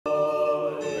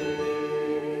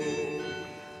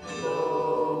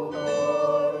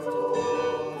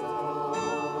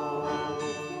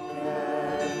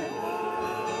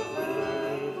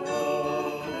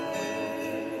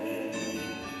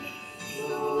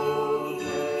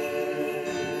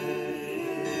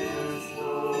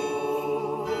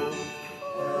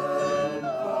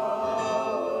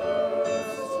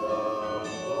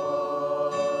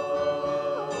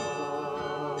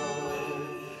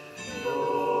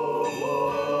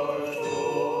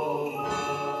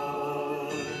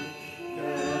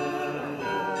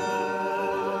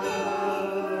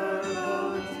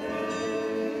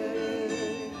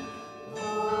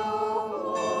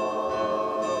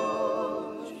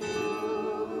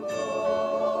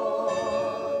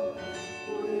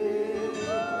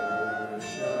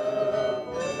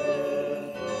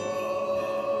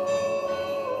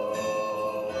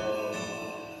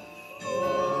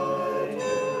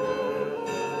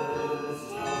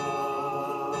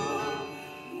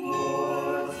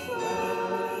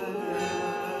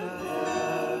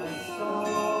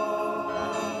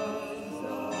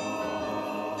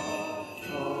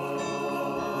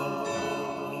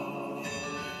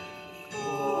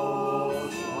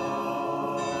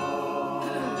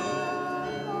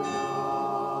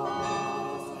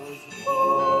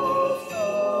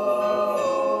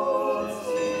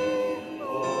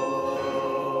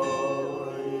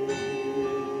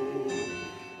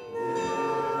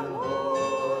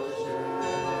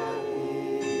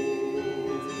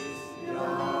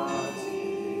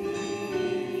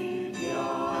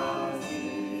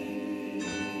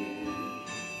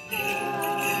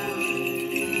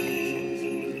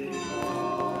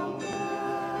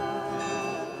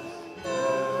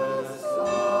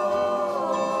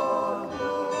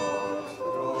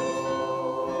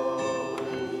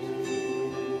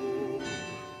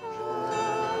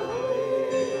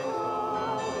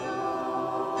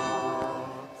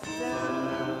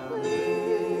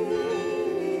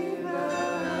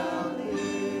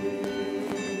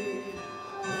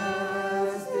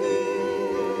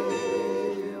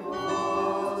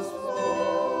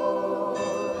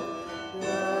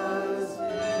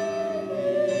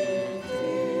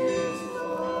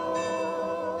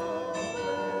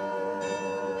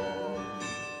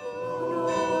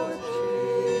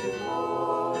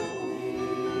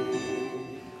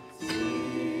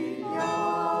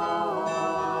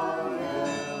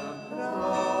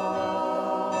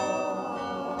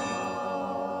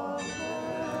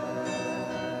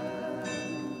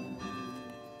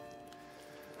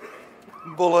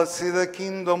blessed the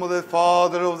kingdom of the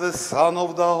Father, of the Son,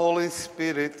 of the Holy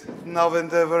Spirit, now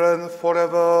and ever and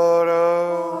forever.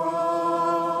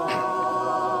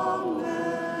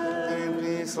 Amen. In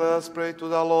peace, let us pray to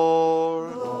the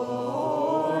Lord.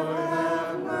 Lord,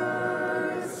 have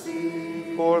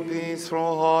mercy. For peace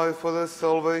from high, for the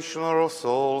salvation of our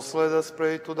souls, let us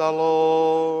pray to the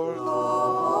Lord.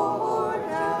 Lord,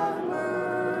 have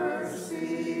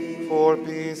mercy. For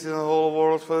peace in the whole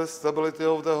world, for the stability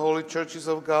of the holy churches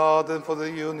of God, and for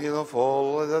the union of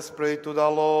all, let us pray to the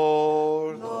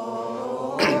Lord.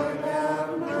 Lord,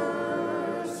 have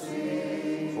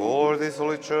mercy. For this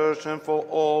holy church and for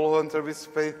all who enter with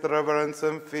faith, reverence,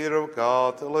 and fear of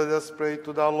God, let us pray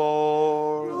to the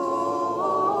Lord.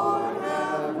 Lord,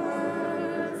 have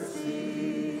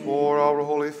mercy. For our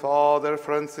Holy Father,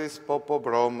 Francis, Pope of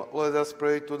Rome, let us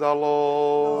pray to the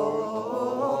Lord.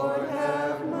 Lord,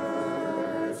 have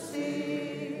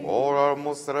mercy. For our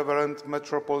most reverend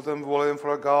Metropolitan William,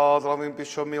 for God, loving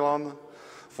Bishop Milan,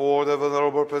 for the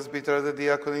venerable presbyter, the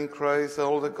diacon in Christ, and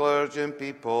all the clergy and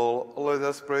people, let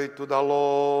us pray to the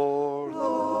Lord.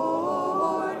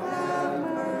 Lord, have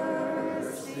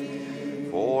mercy.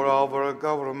 For our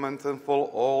government and for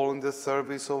all in the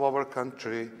service of our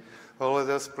country, let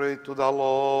us pray to the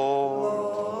Lord.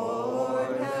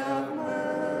 Lord, have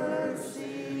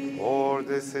mercy. For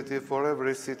the city, for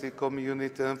every city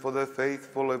community, and for the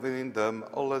faithful living in them,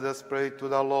 let us pray to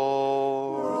the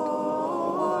Lord.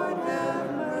 Lord,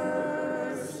 have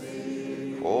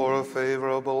mercy. For a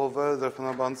favorable weather, for an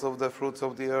abundance of the fruits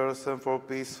of the earth, and for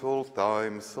peaceful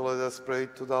times, let us pray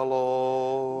to the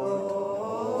Lord.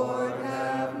 Lord,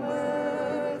 have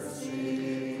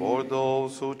mercy. For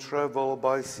those who travel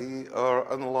by sea, air,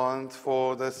 and land,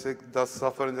 for the sick, the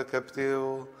suffering, the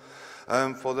captive,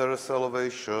 and for their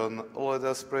salvation, let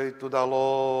us pray to the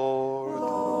Lord.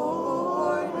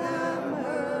 Lord,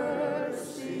 have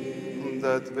mercy.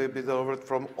 That we be delivered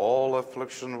from all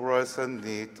affliction, worries, and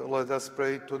need, let us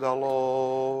pray to the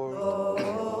Lord.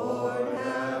 Lord,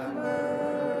 have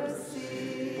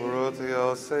mercy. Protect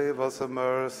us, save us, have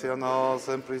mercy on us,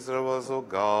 and preserve us, O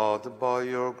God, by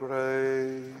your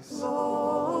grace.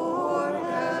 Lord,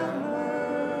 have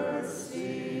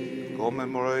mercy.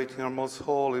 Commemorating our most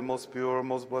holy, most pure,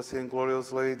 most blessed, and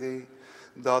glorious Lady,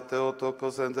 that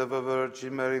Theotokos and the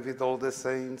Virgin Mary with all the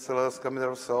saints, let us commit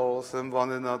ourselves and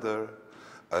one another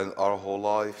and our whole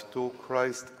life to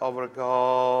Christ our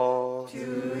God. To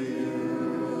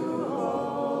you, O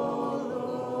Lord.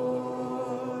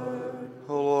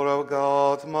 O Lord our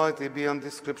God, mighty beyond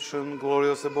description,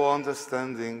 glorious above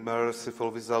understanding, merciful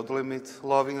without limit,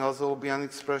 loving us all beyond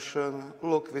expression,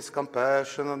 look with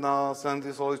compassion on us and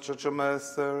this holy church of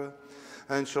Master,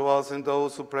 and show us in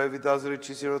those who pray with us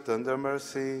riches your tender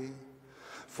mercy.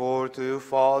 For to you,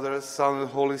 Father, Son, and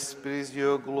Holy Spirit, is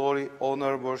your glory,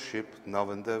 honor, worship, now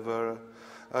and ever,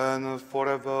 and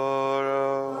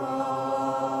forever.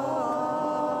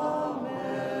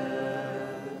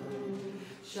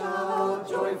 Shout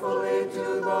joyfully to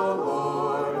the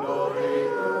Lord, all the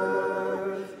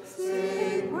earth.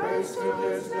 Sing praise to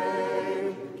his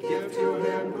name. Give to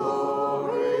him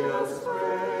glorious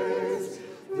praise.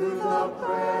 Through the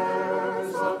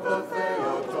prayers of the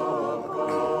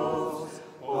Theotokos,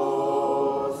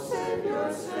 O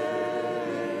Savior,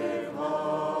 save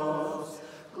us.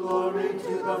 Glory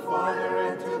to the Father,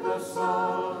 and to the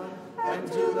Son, and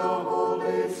to the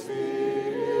Holy Spirit,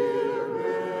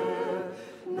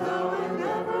 now and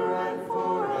ever and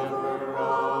forever.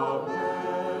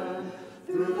 Amen.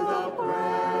 Through the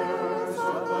prayers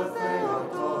of the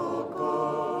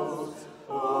Theotokos,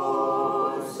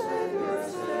 O Savior,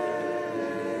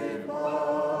 save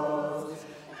us.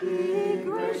 Be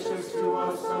gracious to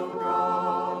us, O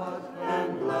God,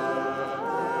 and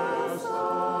bless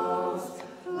us.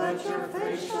 Let your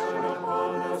face shine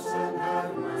upon us and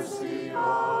have mercy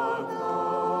on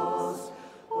us.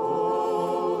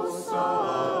 O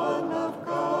Son of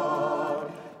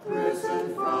God,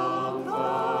 risen from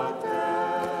the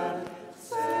dead,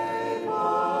 save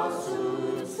us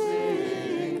who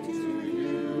sing to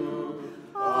you.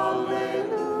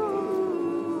 Alleluia.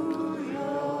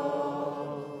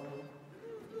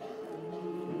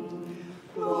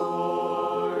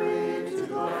 Glory to the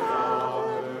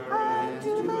Father, and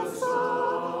to the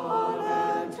Son,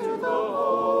 and to the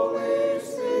Holy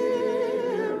Spirit,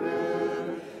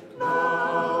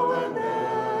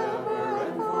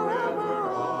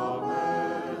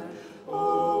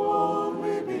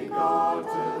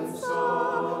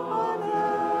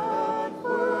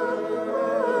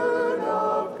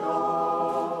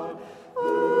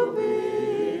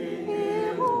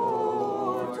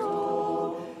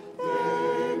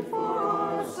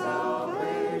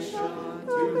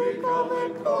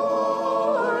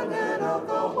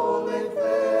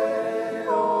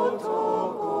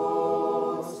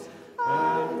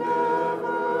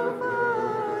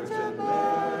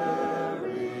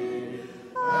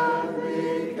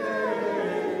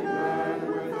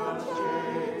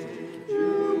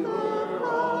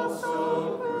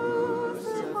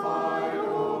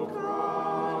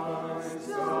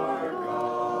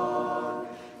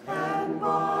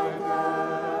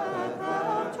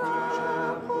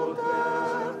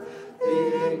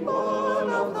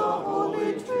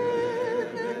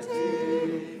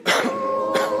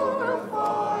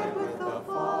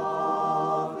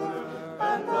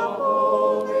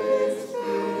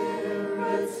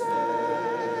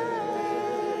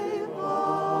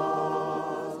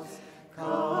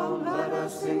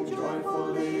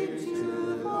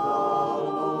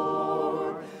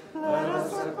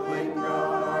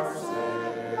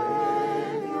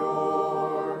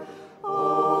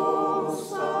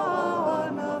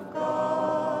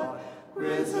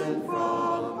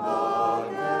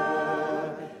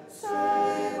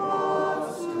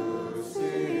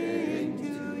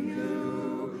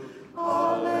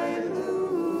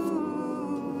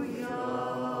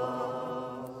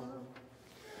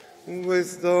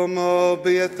 Wisdom,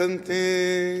 be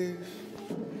attentive.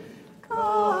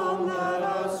 Come, let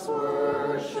us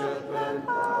worship and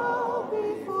bow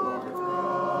before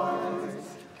Christ,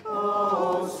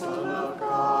 O Son of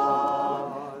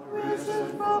God,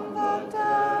 risen from the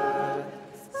dead.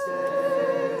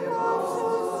 Save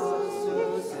us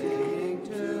to sing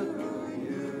to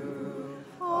you.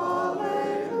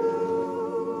 Alleluia.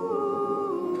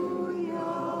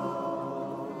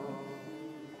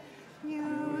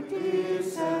 You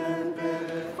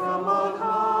descended from on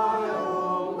high,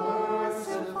 O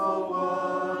merciful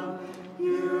one.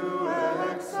 You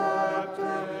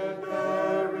accepted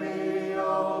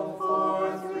burial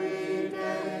for 3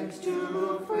 days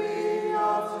to free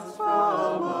us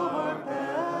from our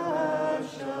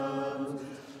passions.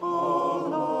 O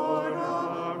Lord,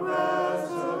 our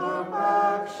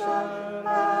resurrection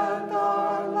and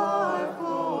our life,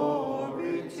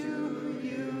 glory to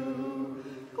you.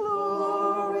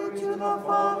 Glory to the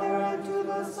Father, and to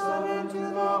the Son, and to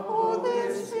the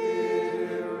Holy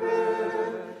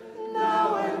Spirit,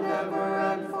 now and ever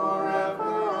and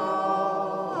forever.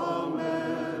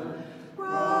 Amen.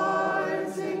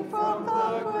 Rising from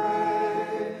the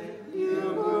grave,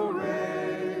 you who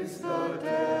raise the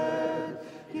dead,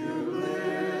 you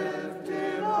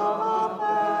lifted up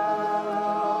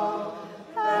hell,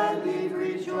 and it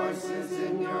rejoices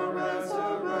in your resurrection.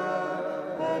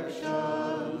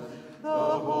 The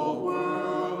whole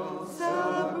world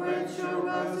celebrates your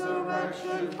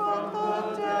resurrection from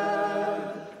the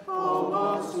dead, O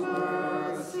most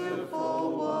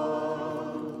merciful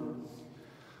one.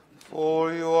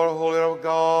 For you are holy, O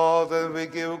God, and we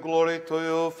give glory to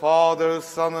you, Father,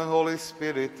 Son, and Holy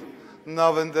Spirit,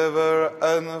 now and ever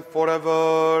and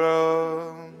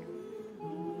forever.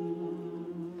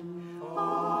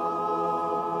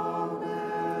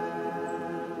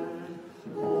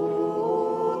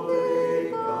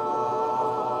 Holy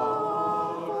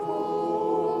God,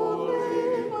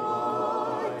 holy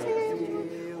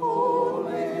mighty,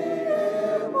 holy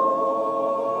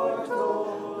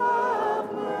immortal,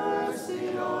 have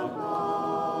mercy on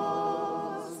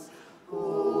us.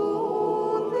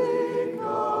 Holy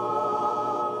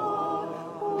God,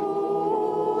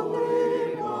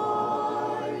 holy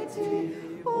mighty,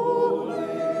 holy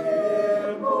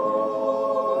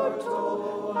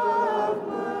immortal, have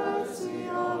mercy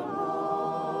on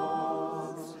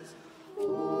us.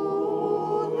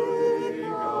 Holy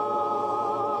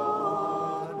God,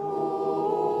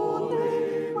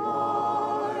 holy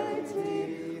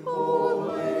mighty,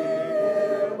 holy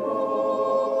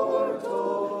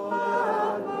immortal,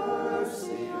 have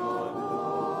mercy on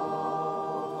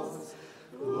us.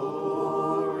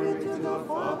 Glory to the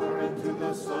Father, and to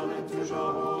the Son, and to the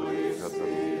Holy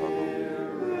Spirit,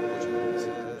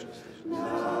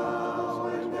 now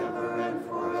and ever and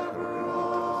forever.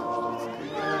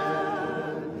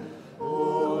 Amen.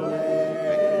 Holy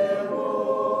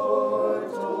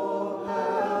immortal,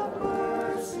 have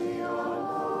mercy on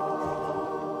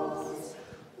us.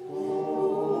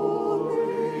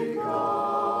 Holy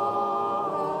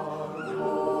God,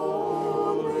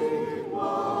 holy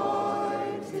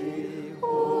mighty,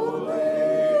 holy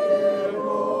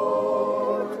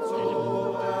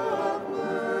immortal, have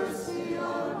mercy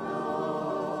on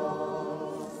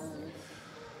us.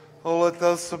 Let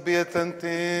us be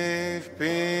attentive.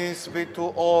 Peace be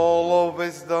to all of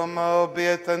wisdom. Be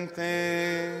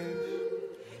attentive.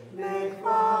 Make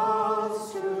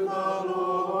vows to the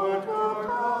Lord your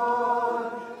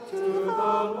God, to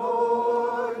the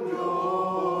Lord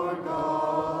your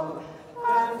God,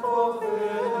 and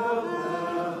fulfill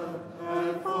them.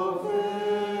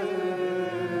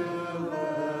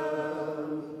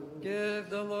 Give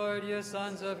the Lord, you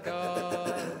sons of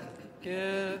God.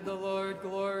 Give the Lord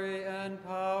glory and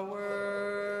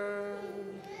power.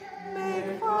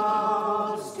 Make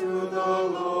vows to the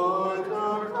Lord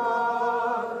your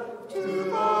God, to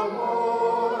the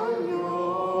Lord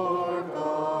your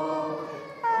God,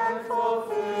 and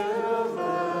fulfill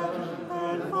them.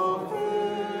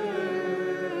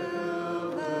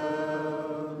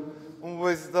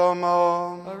 Wisdom.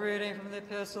 A reading from the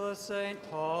Epistle of St.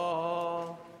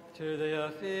 Paul to the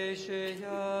Ephesians.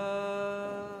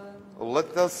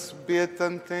 Let us be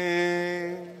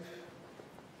attentive.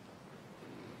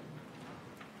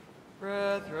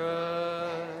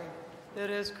 Brethren,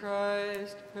 it is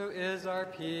Christ who is our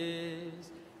peace,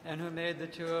 and who made the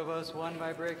two of us one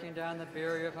by breaking down the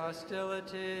barrier of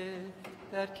hostility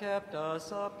that kept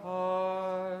us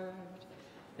apart.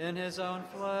 In his own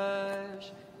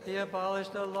flesh, he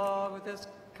abolished the law with its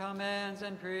commands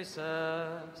and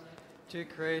precepts, to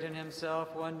create in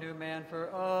himself one new man for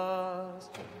us,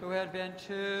 who had been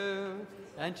two,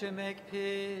 and to make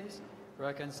peace,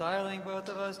 reconciling both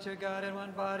of us to God in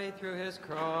one body through his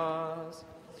cross,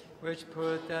 which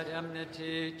put that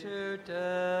enmity to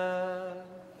death.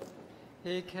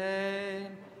 He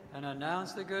came and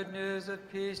announced the good news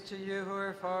of peace to you who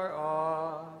are far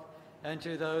off, and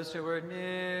to those who were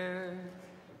near.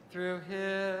 Through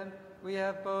him we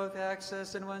have both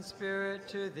access in one Spirit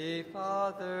to the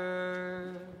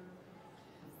Father.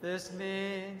 This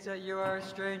means that you are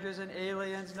strangers and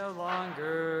aliens no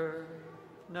longer.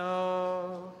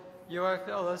 No, you are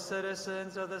fellow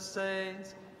citizens of the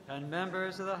saints and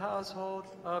members of the household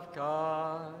of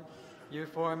God. You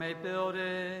form a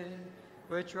building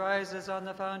which rises on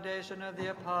the foundation of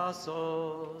the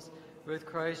apostles, with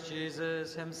Christ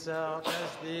Jesus himself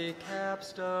as the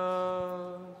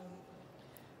capstone.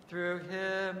 Through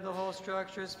him the whole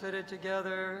structure is fitted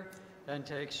together and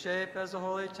takes shape as a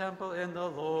holy temple in the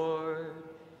Lord.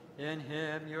 In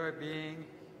him you are being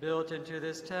built into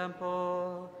this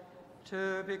temple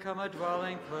to become a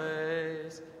dwelling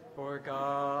place for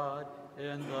God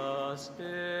in the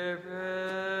Spirit.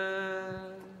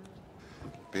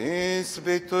 Peace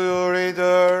be to you,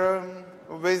 reader.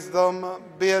 Wisdom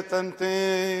be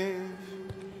attentive.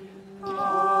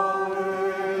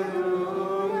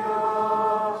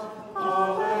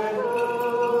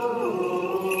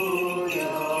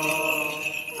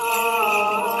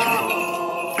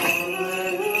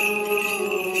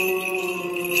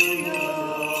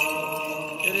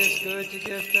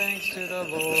 To the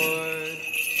Lord,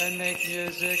 and make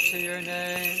music to your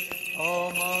name,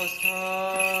 O Most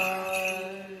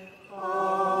High.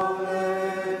 Alleluia,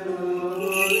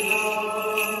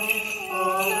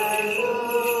 alleluia,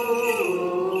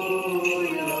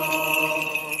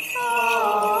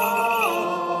 alleluia.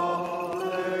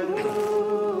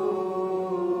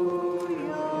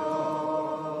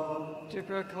 To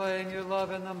proclaim your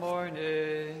love in the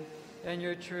morning, and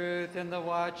your truth in the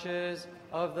watches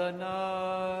of the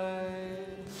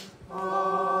night. Alleluia,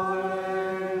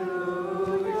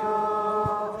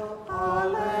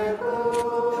 alleluia,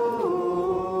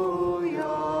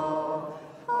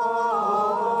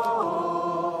 alleluia.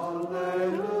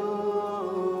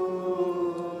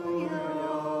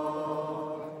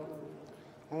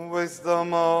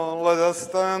 Wisdom, let us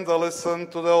stand and listen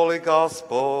to the Holy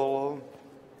Gospel.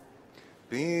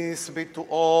 Peace be to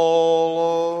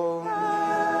all.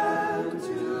 And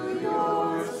to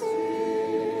your spirit.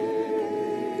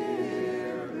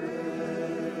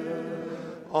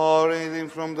 A reading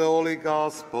from the Holy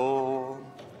Gospel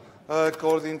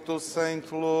according to Saint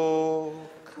Luke.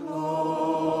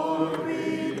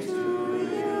 Glory to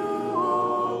you,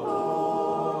 O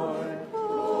Lord.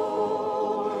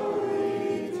 Glory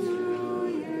to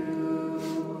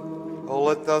you.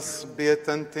 Let us be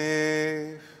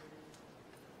attentive.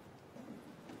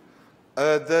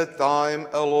 At that time,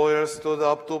 a lawyer stood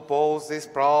up to pose this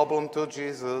problem to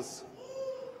Jesus.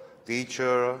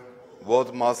 Teacher,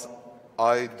 what must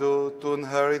I do to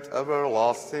inherit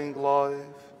everlasting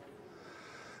life?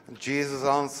 Jesus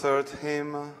answered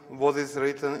him, what is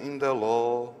written in the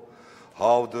law?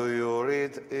 How do you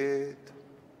read it?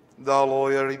 The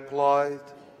lawyer replied,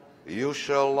 you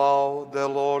shall love the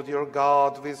Lord your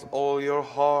God with all your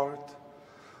heart,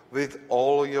 with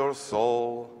all your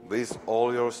soul, with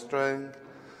all your strength,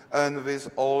 and with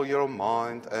all your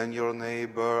mind, and your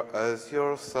neighbor as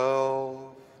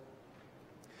yourself.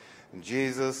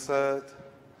 Jesus said,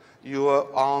 you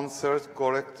have answered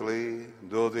correctly.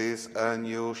 Do this and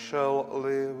you shall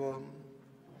live.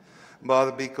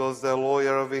 But because the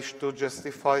lawyer wished to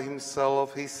justify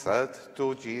himself, he said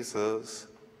to Jesus,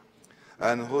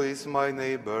 and who is my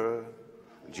neighbor?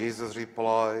 Jesus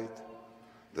replied,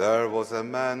 there was a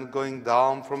man going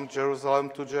down from Jerusalem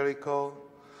to Jericho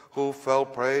who fell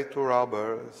prey to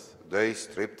robbers. They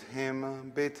stripped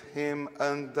him, beat him,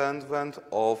 and then went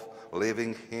off,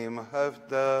 leaving him half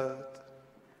dead.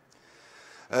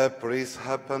 A priest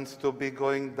happened to be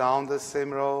going down the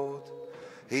same road.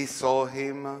 He saw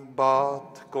him,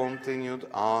 but continued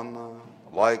on.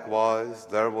 Likewise,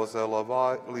 there was a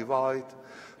Levite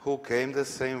who came the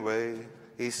same way.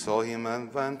 He saw him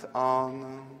and went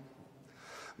on.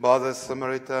 But a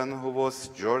Samaritan who was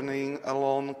journeying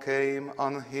alone came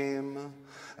on him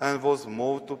and was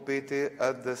moved to pity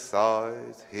at the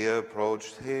sight. He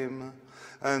approached him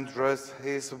and dressed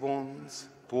his wounds,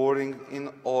 pouring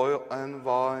in oil and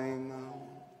wine.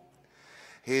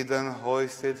 He then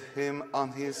hoisted him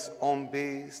on his own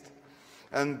beast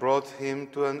and brought him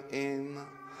to an inn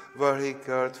where he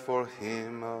cared for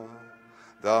him.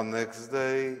 The next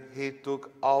day he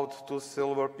took out 2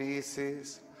 silver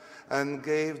pieces and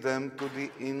gave them to the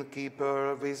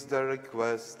innkeeper with the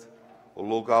request,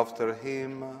 "Look after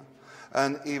him,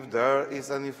 and if there is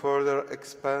any further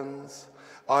expense,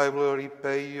 I will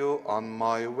repay you on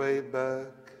my way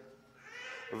back."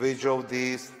 Which of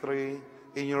these three,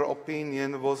 in your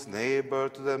opinion, was neighbor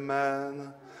to the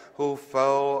man who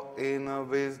fell in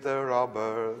with the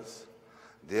robbers?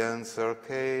 The answer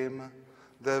came,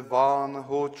 "The one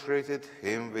who treated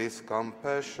him with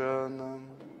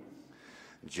compassion."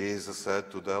 Jesus said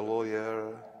to the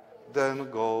lawyer, "Then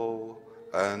go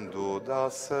and do the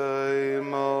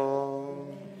same."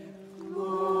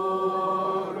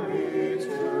 Glory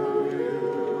to you,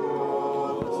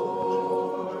 O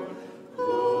Lord.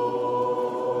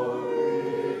 Glory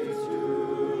to you.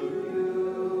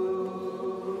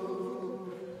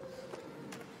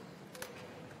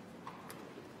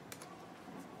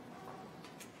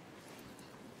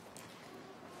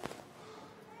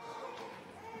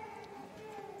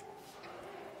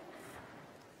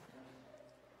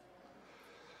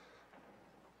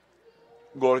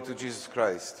 Glory to Jesus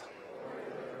Christ.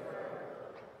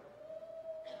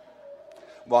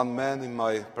 One man in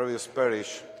my previous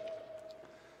parish,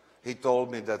 he told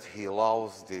me that he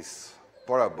loves this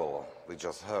parable we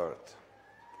just heard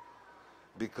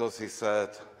because he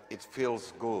said it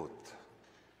feels good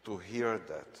to hear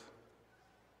that.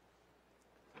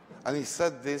 And he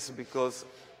said this because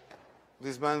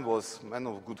this man was a man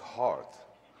of good heart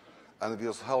and he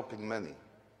was helping many.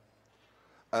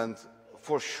 And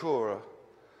for sure,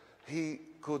 he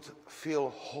could feel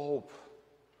hope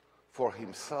for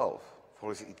himself, for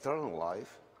his eternal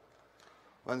life,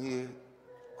 when he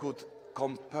could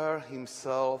compare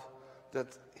himself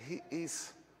that he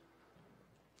is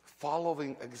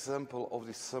following example of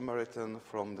the Samaritan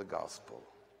from the gospel.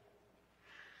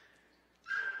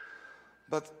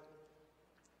 But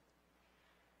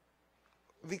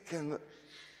we can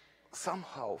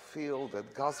somehow feel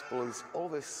that gospel is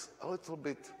always a little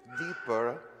bit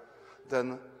deeper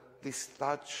than this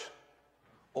touch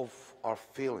of our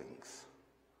feelings.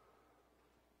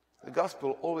 The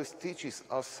gospel always teaches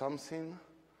us something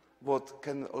what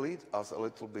can lead us a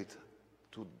little bit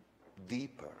to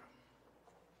deeper.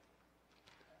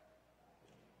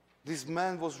 This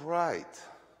man was right,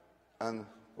 and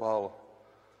while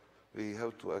I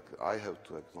have to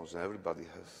acknowledge, and everybody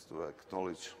has to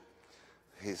acknowledge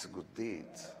his good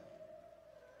deeds,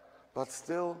 but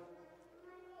still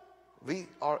we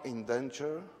are in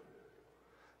danger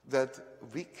that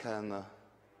we can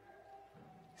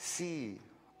see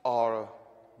our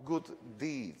good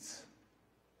deeds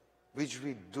which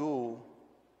we do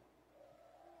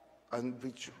and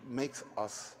which makes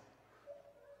us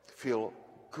feel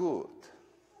good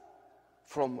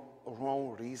from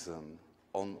wrong reason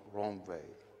on wrong way.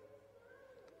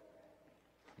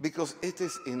 Because it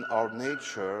is in our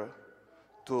nature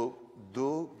to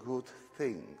do good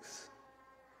things.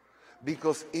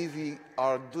 Because if we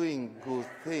are doing good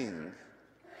things,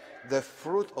 the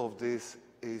fruit of this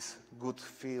is good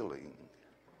feeling.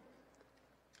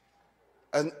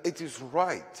 And it is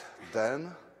right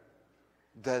then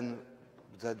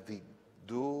that we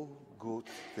do good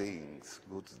things,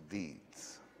 good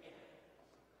deeds.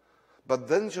 But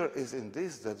danger is in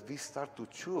this, that we start to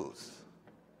choose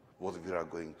what we are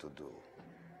going to do.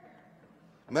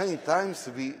 Many times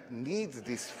we need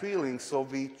this feeling, so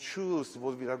we choose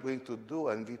what we are going to do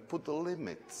and we put the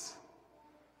limits.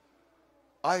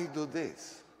 I do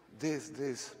this,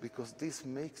 because this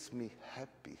makes me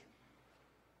happy.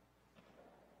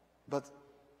 But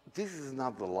this is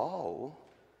not the law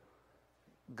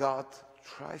God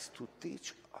tries to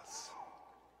teach us.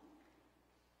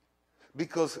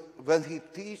 Because when he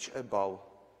teaches about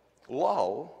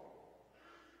law,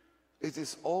 it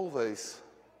is always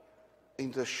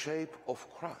in the shape of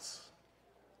cross.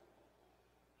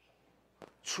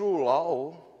 True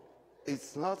law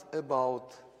is not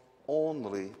about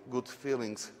only good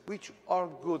feelings, which are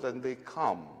good and they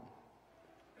come.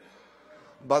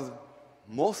 But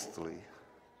mostly,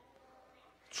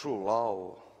 true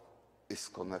law is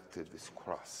connected with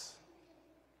cross.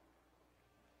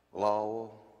 Law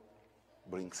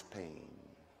brings pain.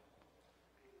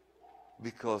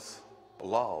 Because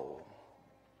law,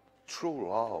 true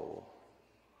law,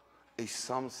 is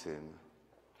something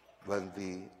when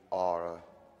we are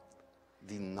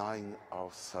denying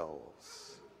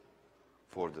ourselves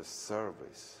for the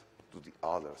service to the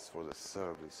others, for the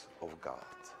service of God.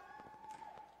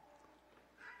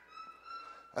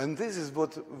 And this is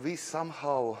what we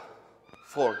somehow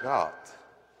forgot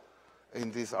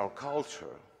in this our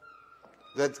culture,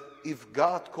 that if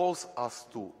God calls us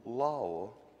to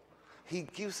law, he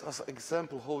gives us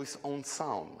example of his own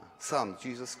son,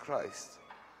 Jesus Christ.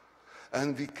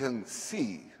 And we can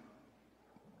see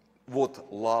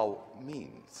what love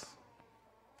means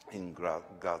in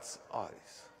God's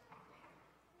eyes.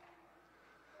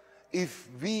 If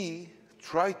we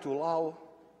try to love,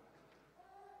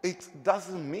 it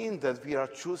doesn't mean that we are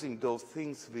choosing those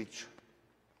things which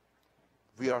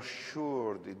we are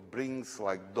sure it brings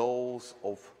like those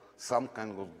of some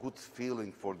kind of good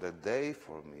feeling for the day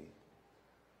for me.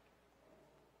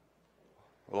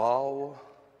 Love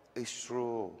is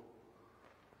true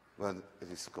when it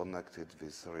is connected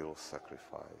with real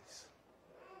sacrifice.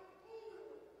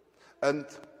 And,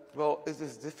 well, it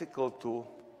is difficult to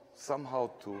somehow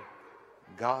to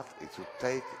get it, to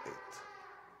take it.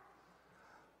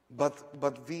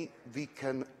 But we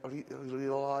can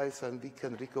realize and we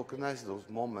can recognize those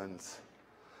moments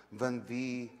when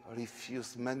we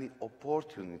refuse many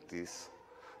opportunities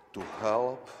to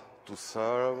help, to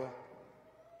serve,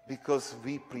 because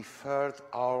we preferred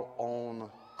our own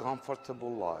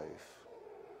comfortable life,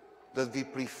 that we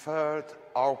preferred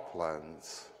our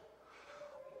plans,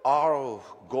 our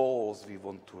goals we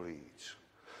want to reach.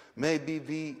 Maybe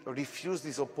we refused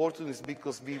these opportunities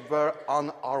because we were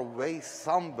on our way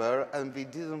somewhere and we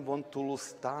didn't want to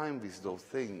lose time with those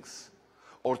things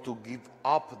or to give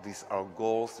up these our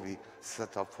goals we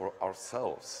set up for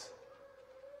ourselves.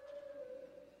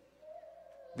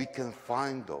 We can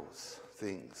find those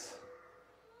things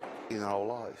in our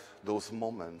life, those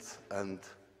moments, and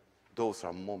those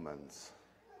are moments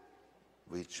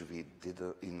in which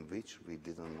we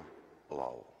didn't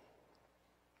allow.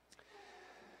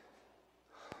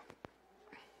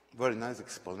 Very nice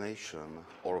explanation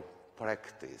or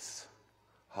practice,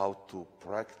 how to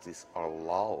practice our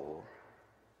love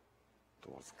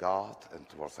towards God and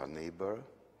towards our neighbor,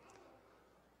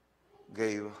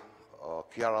 gave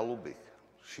Chiara Lubich.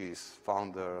 She is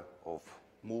founder of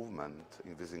movement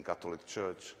within Catholic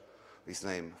Church, his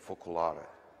name Focolare.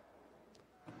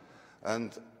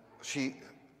 And she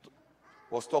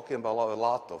was talking about a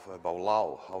lot about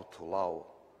love, how to love.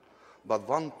 But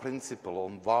one principle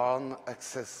and one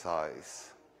exercise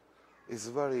is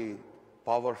very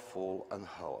powerful and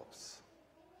helps.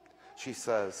 She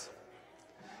says,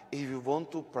 if you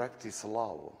want to practice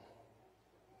love,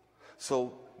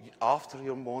 so after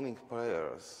your morning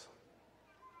prayers,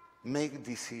 make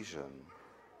decision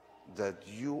that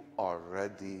you are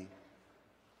ready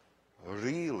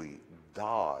really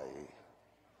die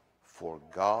for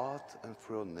God and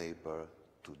for your neighbor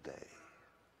today.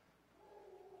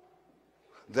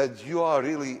 That you are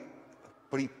really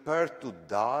prepared to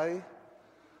die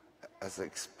as an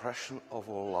expression of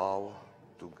our love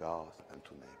to God and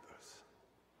to neighbors.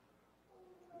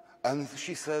 And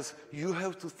she says, you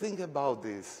have to think about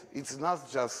this. It's not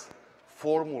just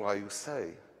formula you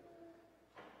say.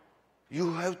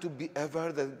 You have to be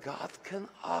aware that God can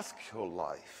ask your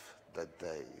life that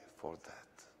day for that.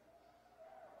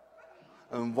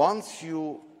 And once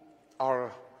you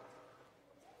are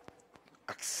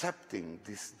accepting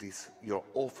this your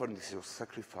offering, this your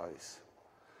sacrifice,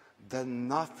 then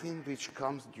nothing which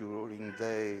comes during the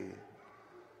day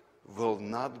will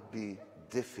not be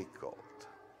difficult.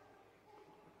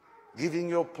 Giving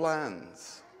your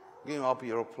plans, giving up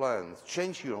your plans,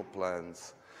 changing your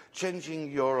plans,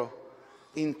 changing your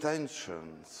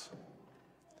intentions,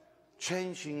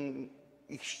 giving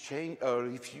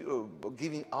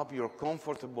up your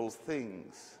comfortable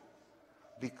things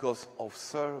because of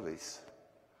service.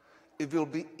 It will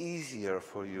be easier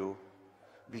for you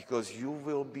because you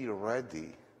will be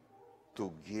ready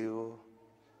to give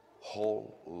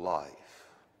whole life.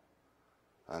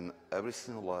 And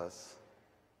everything else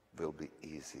will be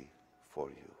easy for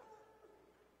you.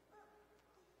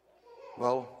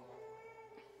 Well,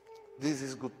 this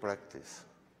is good practice.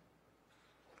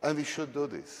 And we should do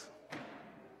this.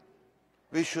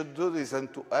 We should do this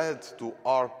and to add to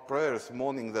our prayers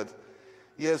morning that,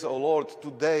 yes, O Lord,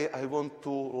 today I want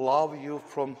to love you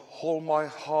from all my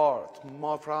heart, from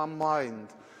my mind,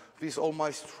 with all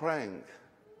my strength.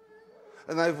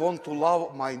 And I want to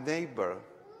love my neighbor.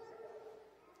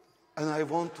 And I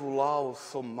want to love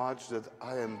so much that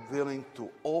I am willing to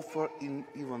offer in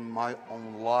even my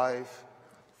own life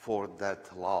for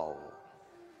that love.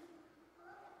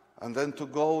 And then to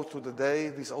go to the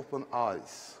day with open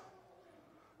eyes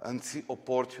and see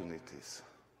opportunities,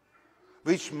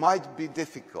 which might be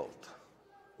difficult,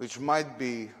 which might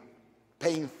be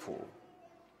painful,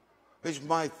 which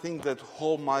might think that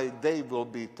all my day will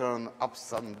be turned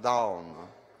upside down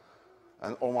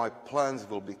and all my plans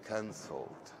will be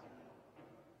cancelled.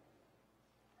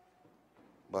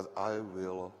 But I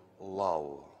will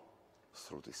love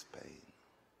through this pain.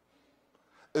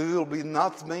 It will be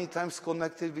not many times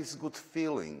connected with good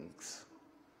feelings,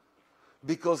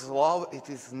 Because love, it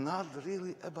is not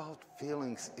really about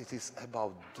feelings, it is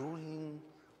about doing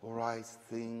the right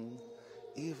thing,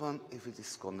 even if it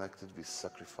is connected with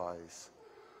sacrifice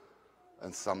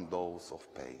and some dose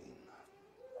of pain.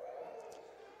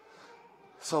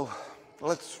 So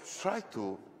let's try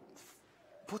to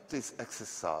put this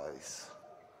exercise,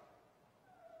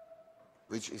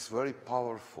 which is very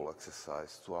powerful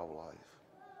exercise, to our life.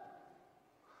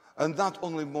 And not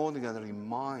only morning and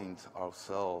remind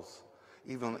ourselves,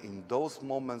 even in those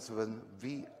moments when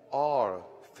we are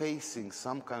facing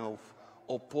some kind of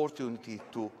opportunity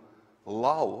to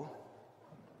love,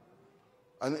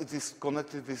 and it is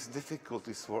connected with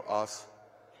difficulties for us,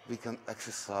 we can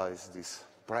exercise this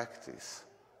practice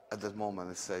at that moment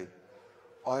and say,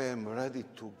 I am ready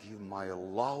to give my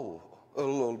love, I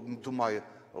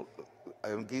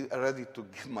am ready to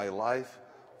give my life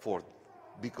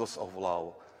because of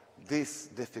love. This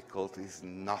difficulty is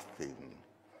nothing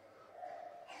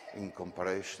in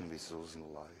comparison with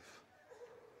losing life.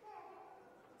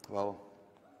 Well,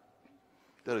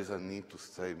 there is a need to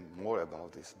say more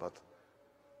about this, but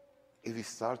if we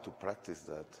start to practice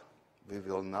that, we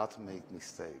will not make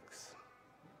mistakes,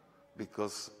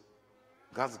 because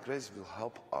God's grace will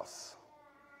help us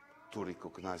to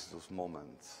recognize those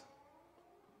moments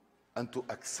and to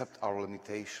accept our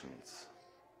limitations.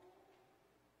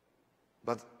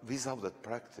 But without that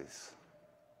practice,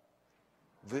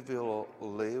 we will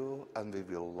live and we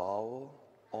will love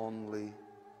only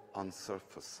on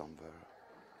surface somewhere.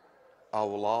 Our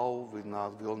love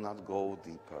will not go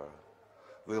deeper,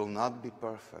 will not be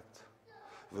perfect,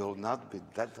 will not be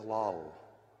that love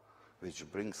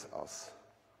which brings us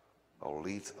or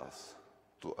leads us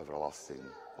to everlasting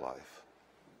life.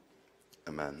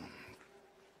 Amen.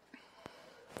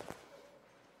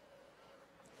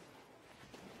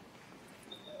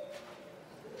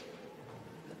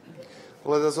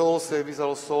 Let us all say with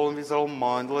our soul and with our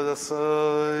mind, let us say,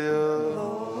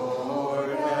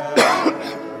 Lord, have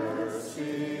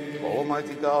mercy.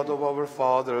 Almighty God of our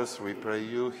fathers, we pray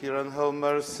you, hear and have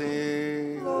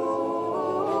mercy.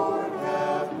 Lord,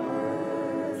 have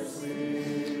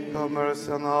mercy. Have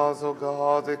mercy on us, O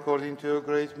God, according to your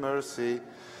great mercy.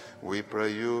 We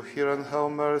pray you, hear and have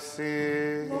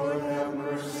mercy. Lord, have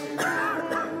mercy.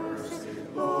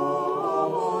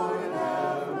 Lord,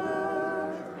 have mercy.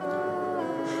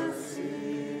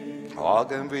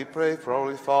 Again we pray for our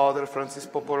Holy Father, Francis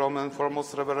Pope Roman, for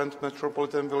Most Reverend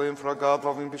Metropolitan William Fragad,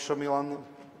 loving Bishop Milan,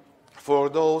 for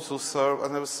those who serve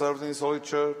and have served in His Holy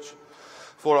Church,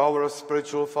 for our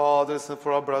spiritual fathers and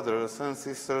for our brothers and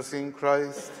sisters in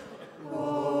Christ.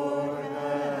 Lord,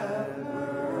 have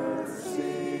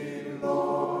mercy.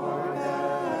 Lord,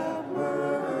 have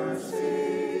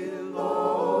mercy.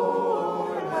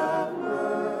 Lord, have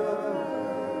mercy.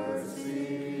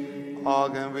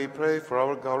 Again we pray for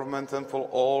our government and for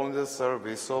all in the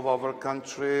service of our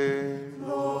country.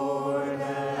 Lord,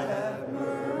 have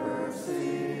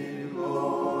mercy.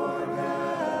 Lord,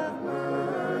 have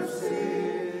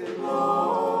mercy.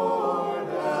 Lord,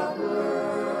 have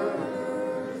mercy.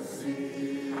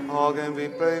 Again we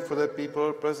pray for the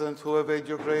people present who await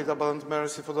your great abundant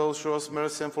mercy, for those who show us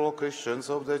mercy, and for all Christians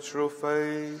of the true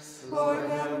faith. Lord,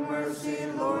 have mercy.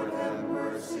 Lord, have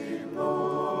mercy.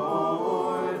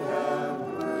 Lord, have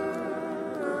mercy.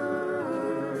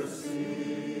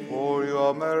 For you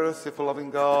are merciful,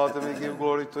 loving God, and we give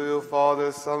glory to you,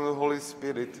 Father, Son, and Holy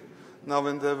Spirit, now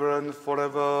and ever and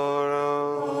forever.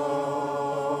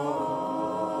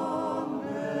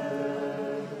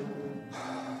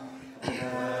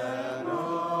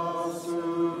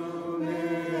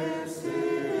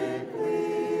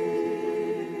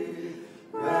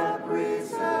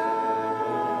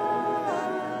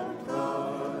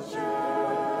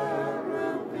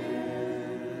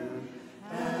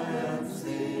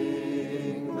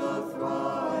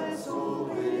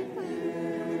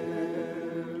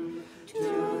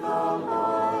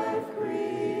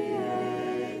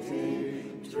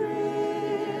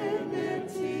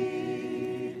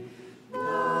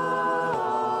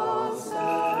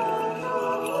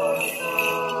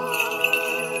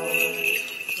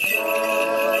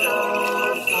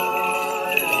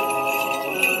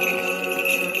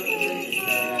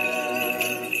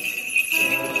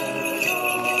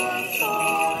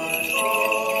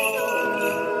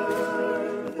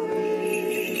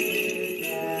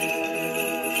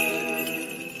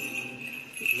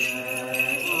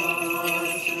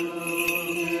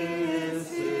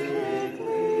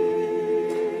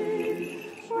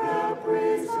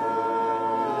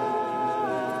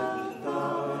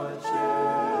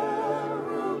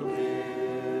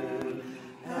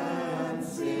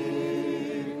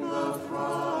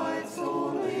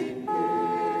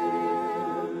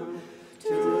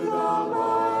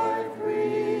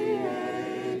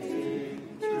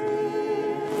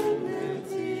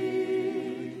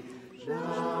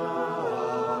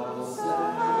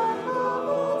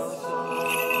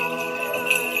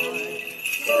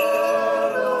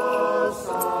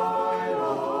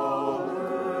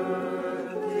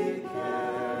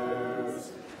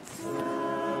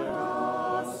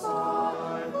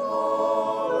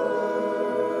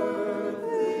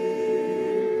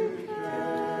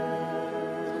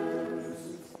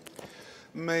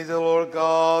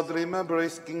 Lord God, remember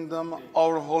his kingdom,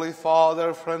 our Holy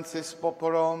Father Francis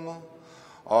Poporom,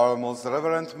 our most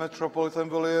reverend Metropolitan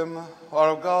William,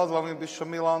 our God-loving Bishop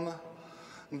Milan,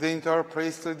 the entire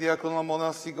priestly diaconal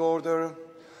monastic order,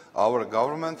 our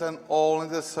government and all in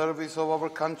the service of our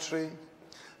country,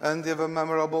 and the ever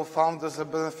memorable founders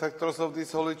and benefactors of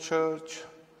this Holy Church.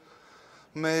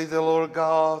 May the Lord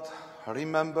God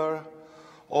remember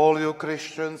all you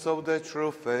Christians of the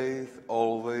true faith,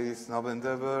 always, now and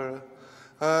ever,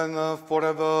 and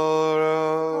forever.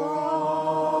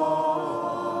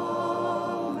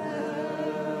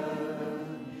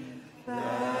 Amen.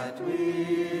 That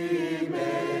we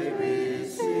may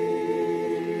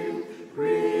receive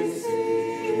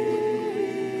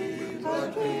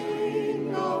the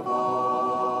King of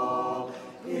all,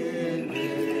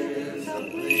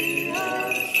 invisibly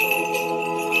escorted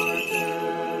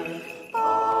by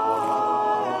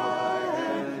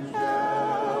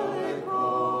angelic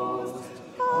hosts.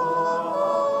 Alleluia,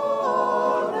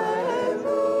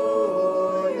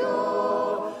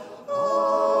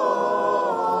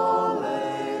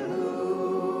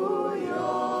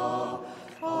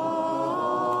 alleluia.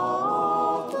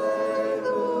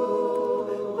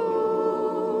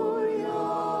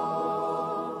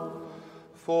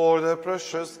 For the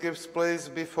precious gifts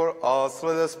placed before us,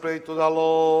 let us pray to the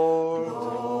Lord.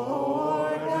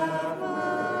 Lord, have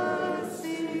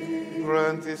mercy.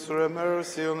 Grant his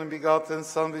mercy on the begotten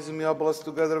Son, with me, blessed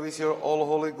together with your all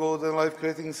holy, good, and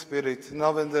life-creating Spirit,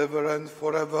 now and ever and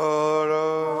forever.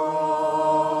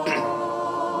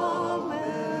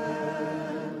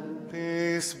 Amen.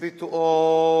 Peace be to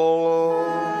all.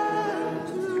 And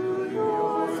to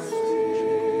your spirit.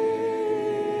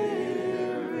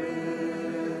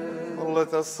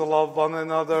 Let us love one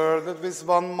another, that with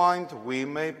one mind we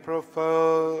may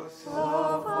profess. The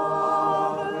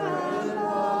Father and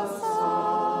the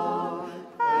Son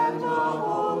and the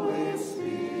Holy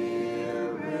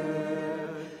Spirit,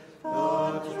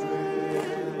 the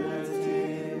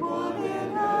Trinity, one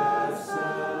in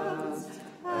essence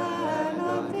and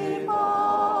undivided.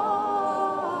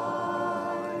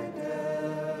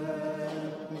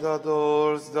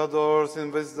 The doors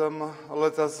in wisdom,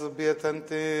 let us be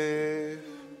attentive.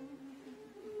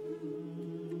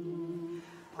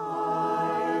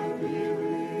 I believe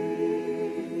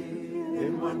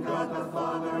in one God the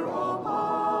Father Almighty,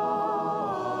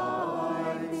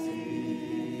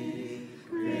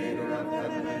 creator of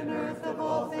heaven and earth, of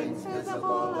all things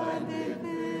visible and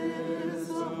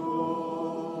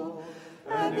invisible,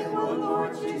 and in one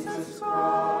Lord Jesus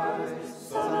Christ,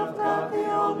 Son of God, the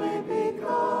only begotten,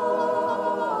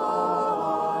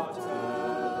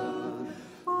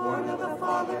 born of the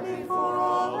Father before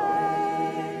all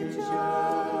ages,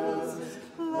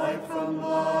 light from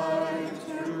light,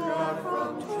 true God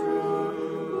from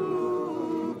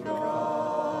true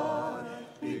God,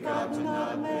 begotten,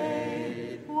 not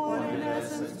made, one in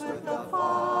essence with the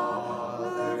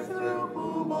Father, through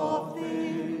whom all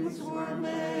things were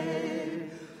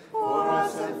made. For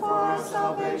us and for our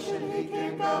salvation he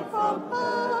came down from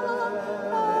heaven,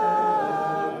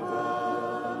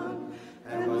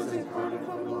 and was incarnate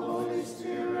from the Holy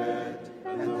Spirit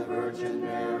and the Virgin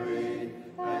Mary,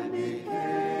 and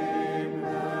became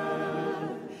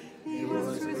man. He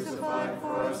was crucified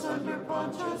for us under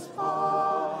Pontius Pilate,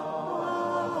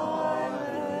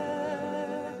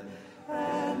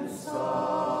 and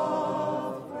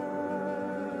suffered,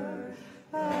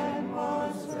 and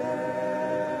was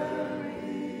buried.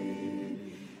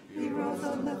 He rose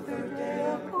on the third day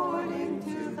according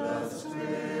to the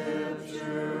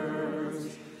Scriptures.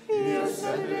 He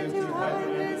ascended into heaven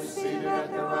and is seated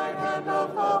at the right hand of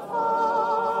the Father.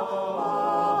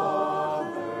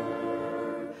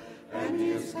 And he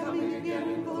is coming again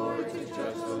in glory to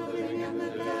judge the living and the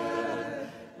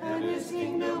dead, and his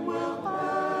kingdom will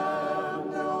have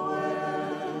no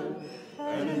end.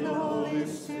 And in the Holy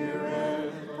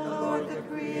Spirit, the Lord, the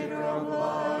creator of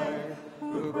life,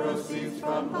 who proceeds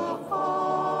from the Father,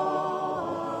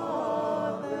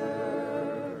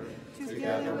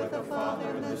 together with the Father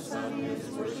and the Son, he is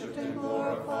worshipped and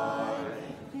glorified.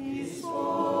 He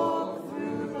spoke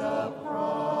through the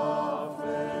prophets.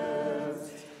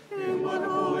 In one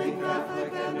holy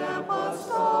Catholic and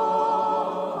Apostolic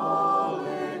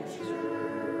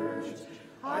Church,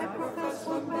 I profess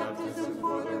one baptism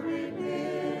for the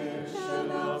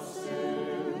remission of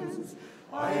sins.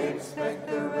 I expect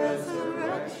the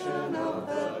resurrection of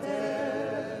the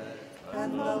dead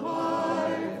and the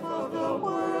life of the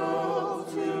world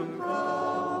to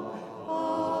come.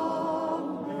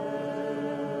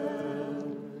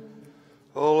 Amen.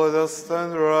 Oh, let us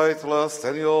stand right, last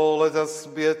and all, let us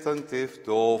be attentive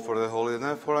to offer the holy and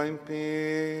Ephraim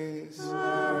peace.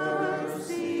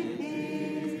 Mercy,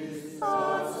 peace,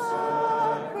 a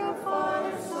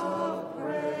sacrifice of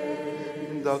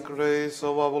praise. The grace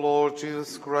of our Lord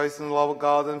Jesus Christ and love of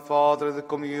God and Father, the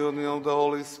communion of the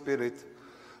Holy Spirit,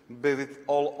 be with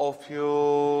all of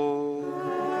you.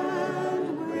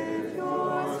 And with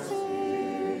your spirit.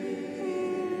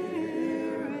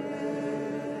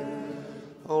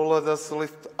 Oh, let us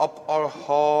lift up our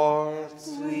hearts.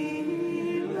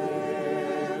 We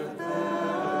lift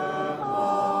them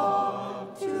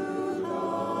up to the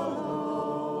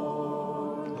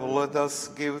Lord. Oh, let us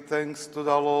give thanks to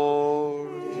the Lord.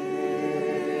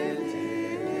 It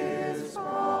is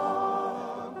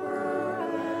proper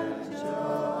and just.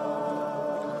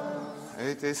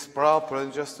 It is proper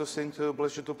and just to sing, to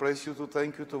bless you, to praise you, to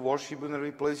thank you, to worship you, and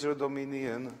replace your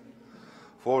dominion.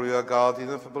 For you are God,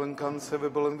 ineffable,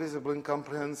 inconceivable, invisible,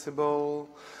 incomprehensible,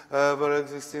 ever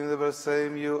existing, ever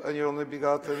same, you and your only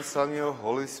begotten Son, your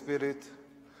Holy Spirit.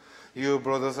 You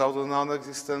brought us out of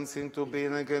non-existence into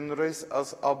being again, raised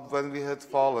us up when we had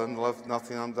fallen, left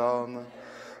nothing undone,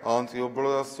 until you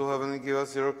brought us to heaven and gave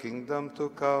us your kingdom to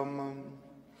come.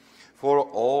 For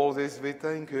all this we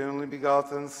thank you, only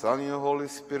begotten Son, your Holy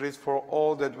Spirit, for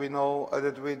all that we know and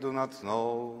that we do not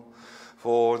know.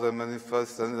 For the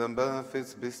manifest and the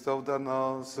benefits bestowed on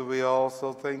us, we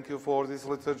also thank you for this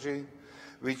liturgy,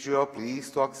 which you are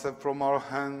pleased to accept from our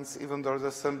hands, even though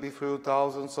there send before you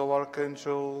thousands of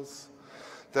archangels,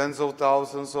 tens of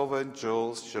thousands of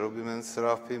angels, cherubim and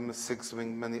seraphim,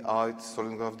 six-winged, many-eyed,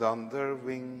 soaring have done their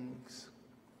wings,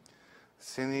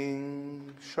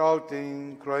 singing,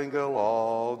 shouting, crying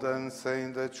aloud, and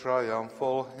saying the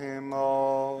triumphal hymn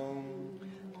of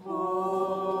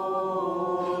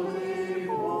Holy,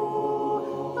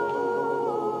 holy,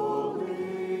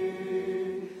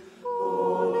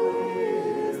 holy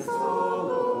is the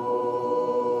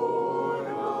Lord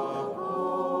of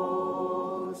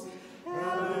hosts.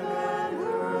 Heaven and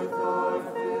earth are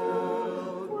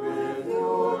filled with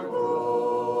your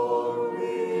glory.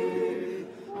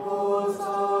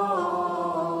 Hosanna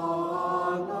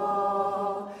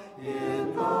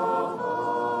in the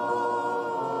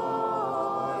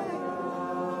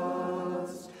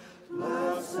highest.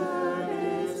 Blessed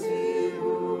is he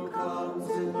who comes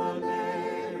in the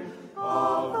name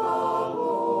of the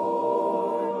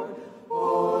Lord.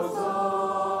 Hosanna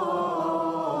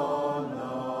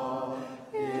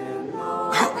in the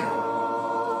highest.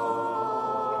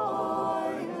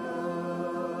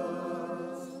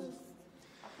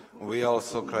 We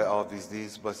also cry out these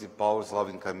days, blessed powers,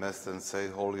 loving kindness, and say,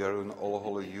 Holy are you and all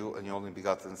holy you, and your only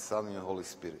begotten Son, and your Holy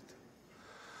Spirit.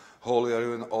 Holy are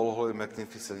you and all holy,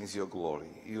 magnificent is your glory.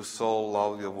 You so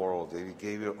loved the world that you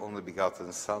gave your only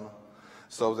begotten Son,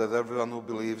 so that everyone who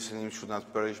believes in him should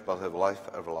not perish but have life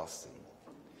everlasting.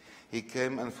 He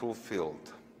came and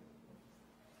fulfilled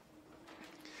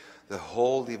the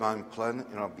whole divine plan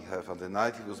in our behalf. On the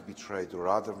night he was betrayed,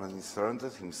 rather than he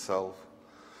surrendered himself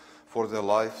for the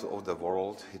life of the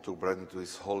world, he took bread into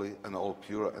his holy and all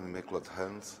pure and immaculate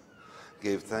hands,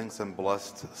 gave thanks and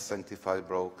blessed, sanctified,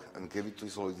 broke, and gave it to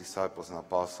his holy disciples and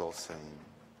apostles, saying,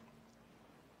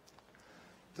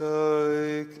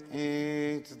 Take,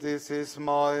 eat, this is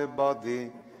my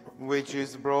body, which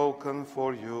is broken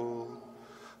for you,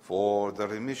 for the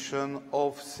remission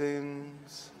of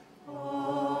sins.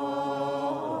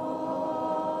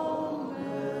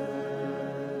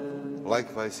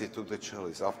 Likewise, he took the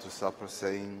chalice after supper,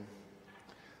 saying,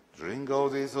 Drink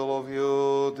of this, all of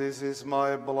you, this is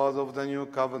my blood of the new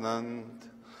covenant,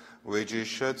 which is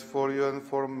shed for you and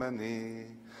for many,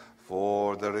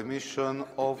 for the remission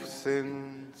of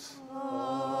sins.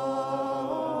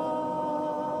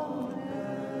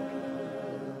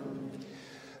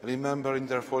 Remembering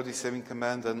therefore the saving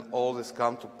command and all that's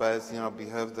come to pass in our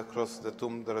behalf, the cross, the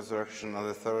tomb, the resurrection, and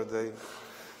the third day,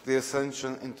 the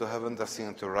ascension into heaven, the seating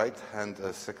at your right hand,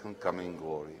 a second coming in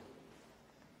glory.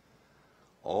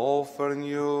 Offering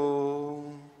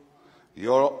you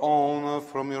your own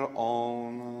from your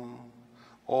own,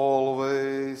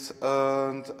 always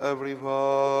and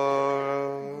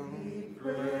everywhere. We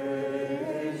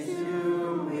praise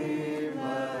you, we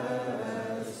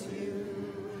bless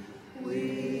you,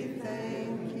 we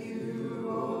thank you,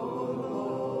 O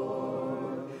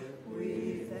Lord.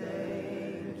 We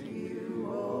thank you, O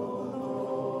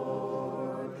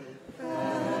Lord,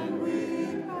 and we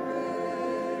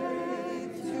pray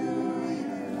to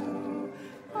you,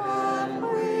 and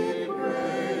we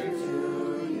pray to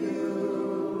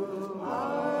you,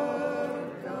 our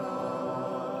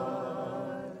God.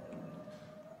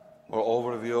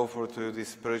 Moreover, we offer to you this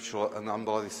spiritual and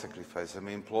unbloody sacrifice, and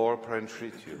we implore, pray, and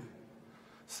entreat you.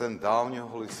 Send down your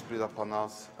Holy Spirit upon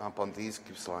us, and upon these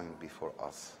gifts lying before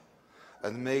us.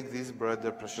 And make this bread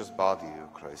the precious body of your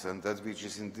Christ, and that which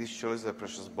is in this chalice the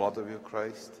precious blood of your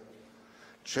Christ,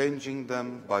 changing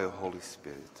them by your Holy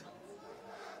Spirit.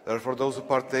 Therefore, those who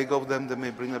partake of them, they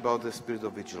may bring about the spirit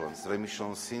of vigilance, the remission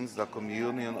of sins, the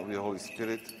communion of your Holy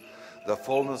Spirit, the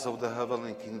fullness of the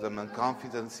heavenly kingdom, and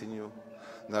confidence in you,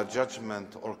 not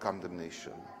judgment or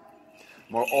condemnation.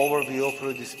 Moreover, we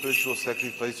offer this spiritual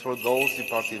sacrifice for those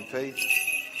departing faith,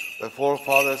 the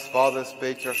forefathers, fathers,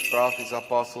 patriarchs, prophets,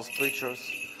 apostles, preachers,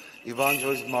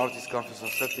 evangelists, martyrs, confessors,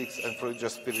 ascetics, and for each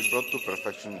spirit brought to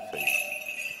perfection in faith.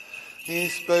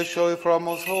 Especially for our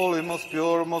most holy, most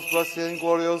pure, most blessed and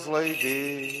glorious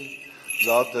Lady,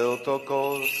 the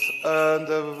Theotokos and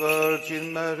the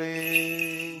Virgin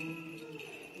Mary.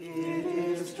 It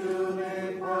is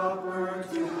truly proper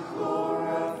to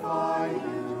glorify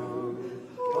you,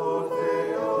 O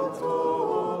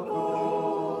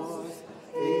Theotokos,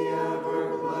 the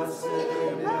ever-blessed,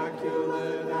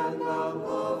 immaculate, and the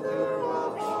Mother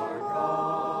of our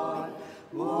God,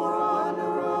 more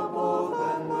honorable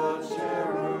than the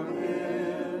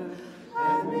cherubim,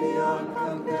 and beyond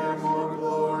compare more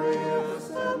glorious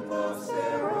than the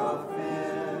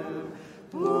seraphim,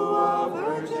 who a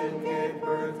virgin gave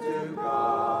birth to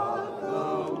God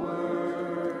the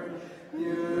Word.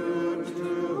 You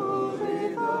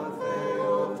truly the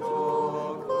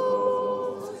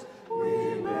Theotokos,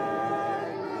 we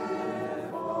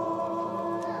magnify.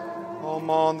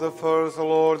 Among the first, O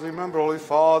Lord, remember Holy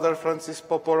Father Francis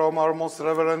Poporom, our most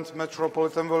reverend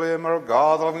Metropolitan William, our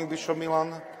God-loving Bishop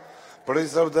Milan.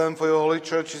 Preserve them for your holy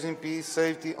churches in peace,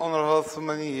 safety, honor, health for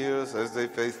many years, as they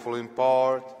faithfully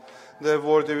impart the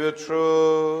word of your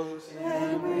truth.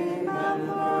 And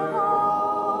remember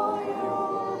all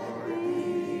your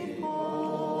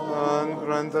people. And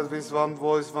grant that with one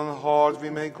voice, one heart,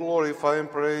 we may glorify and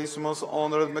praise your most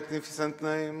honored, magnificent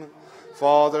name,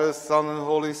 Father, Son, and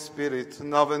Holy Spirit,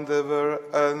 now and ever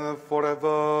and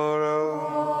forever.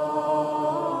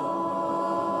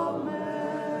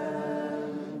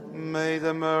 May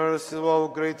the mercy of our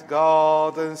great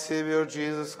God and Savior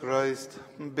Jesus Christ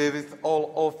be with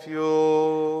all of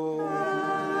you.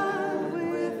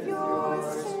 And with your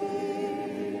spirit.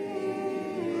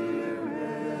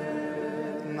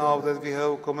 Now that we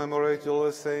have commemorated all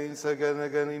the saints again and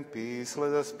again in peace,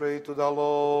 let us pray to the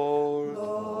Lord.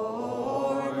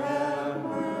 Lord, have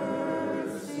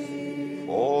mercy.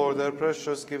 For their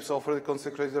precious gifts offered,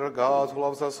 consecrated our God, who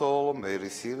loves us all, may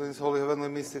receive in his holy heavenly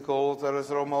mystical altar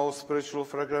as aroma of spiritual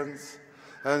fragrance,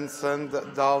 and send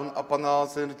down upon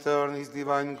us in return his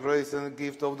divine grace and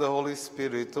gift of the Holy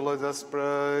Spirit. Let us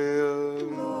pray.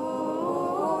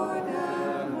 Lord,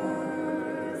 have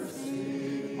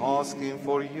mercy. Asking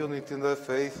for unity in the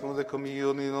faith and the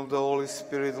communion of the Holy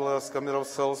Spirit, let us commit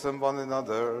ourselves and one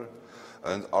another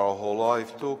and our whole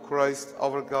life to Christ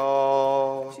our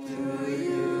God. To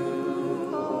you,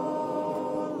 Lord.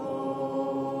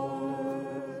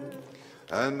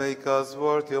 And make us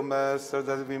worthy, O Master,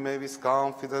 that we may with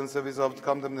confidence and without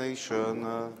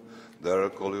condemnation dare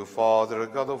call you Father,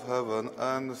 God of heaven,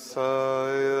 and say,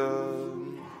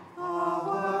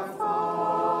 Our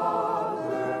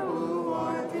Father, who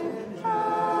art in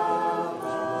heaven,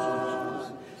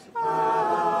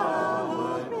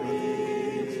 hallowed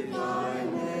be thy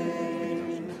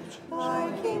name.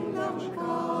 Thy kingdom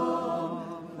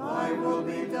come, thy will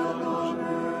be done on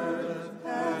earth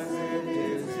as it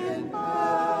is in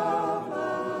heaven.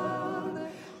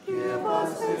 Give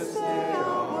us this day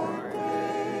our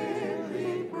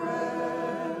daily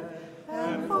bread,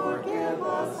 and forgive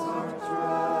us our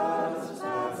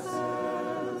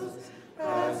trespasses,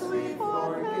 as we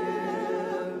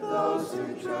forgive those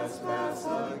who trespass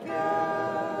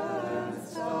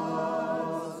against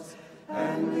us.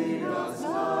 And lead us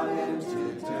not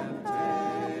into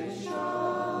temptation,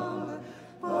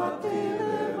 but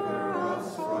deliver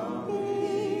us from evil.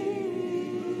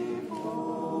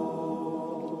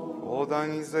 For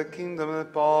thine is the kingdom and the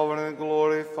power and the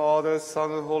glory, Father,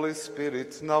 Son, and Holy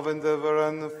Spirit, now and ever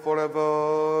and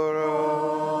forever.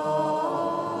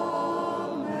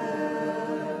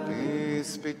 Amen.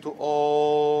 Peace be to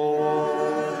all.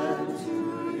 And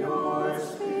to your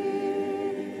spirit.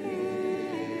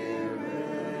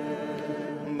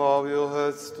 Bow your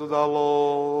heads to the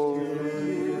Lord.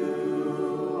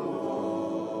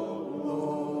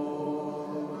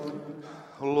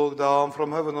 Look down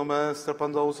from heaven, O Master,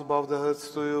 upon those who bow their heads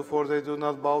to you, for they do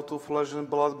not bow to flesh and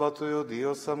blood, but to you, the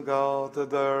awesome God.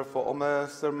 Therefore, O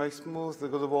Master, make smooth the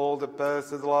good of all the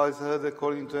past that lies ahead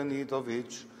according to the need of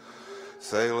each.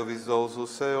 Sail with those who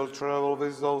sail, travel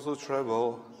with those who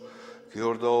travel.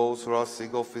 Cure those who are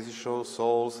sick of physical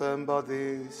souls and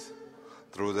bodies.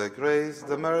 Through the grace,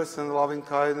 the mercy, and loving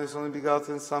kindness, only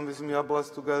begotten Son, with me are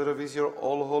blessed together with your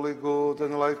all holy, good,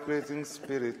 and life-creating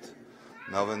Spirit,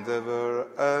 now and ever,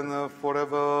 and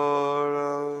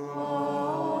forever.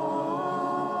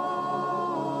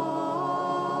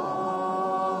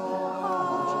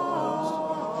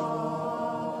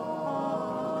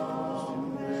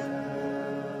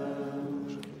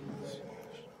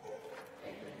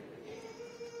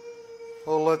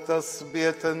 Let us be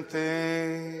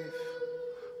attentive.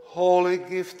 Holy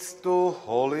gifts to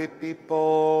holy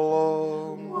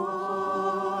people.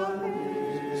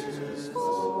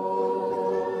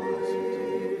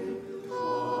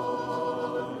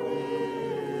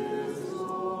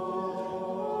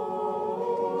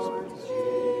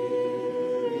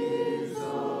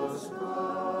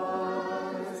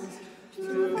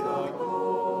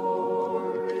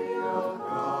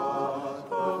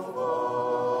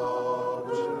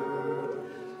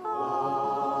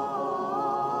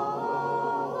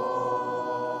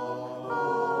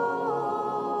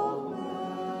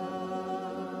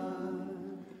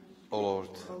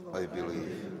 I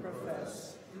believe.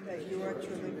 Profess that you are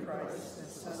truly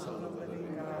Christ, the Son of the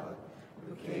living God,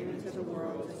 who came into the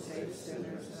world to save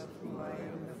sinners, of whom I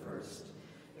am the first.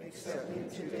 Accept me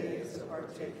today as a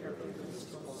partaker of the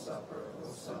mystical supper,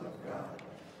 O Son of God.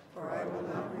 For I will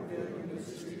not reveal your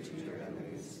mystery to your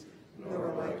enemies, nor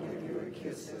will I give you a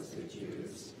kiss as the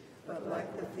Jews, but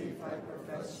like the thief I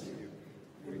profess you.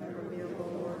 Remember me, O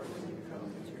Lord, when you come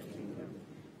into your kingdom.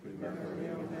 Remember me,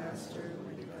 O Master,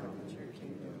 when you come into your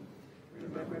kingdom.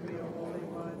 Remember me, O Holy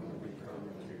One, when we come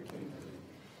into your kingdom.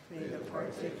 May the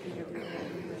partaking of your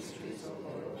holy mysteries, O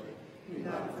Lord, be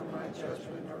not for my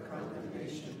judgment or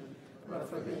condemnation, but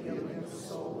for the healing of the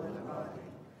soul and body.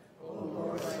 O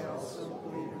Lord, I also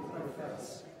believe and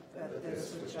profess that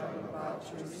this which I am about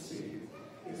to receive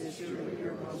is truly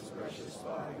your most precious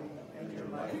body and your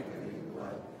life-giving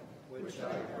blood, which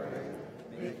I pray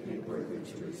make me worthy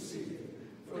to receive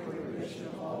for the remission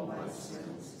of all my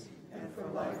sins and for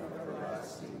life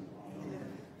everlasting.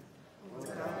 Amen. O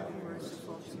God, be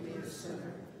merciful to me, a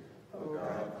sinner. O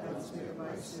God, cleanse me of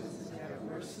my sins and have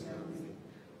mercy on me.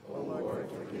 O Lord,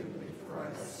 forgive me, for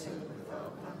I sin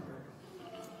without number.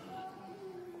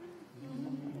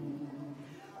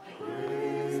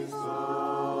 Praise the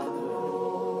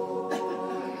Lord.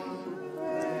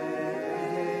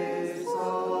 Praise the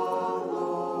Lord.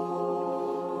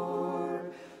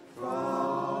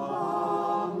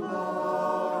 From the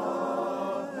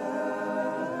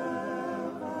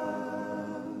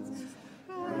heavens,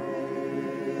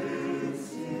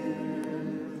 praise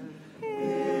Him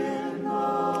in the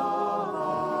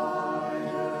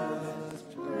highest.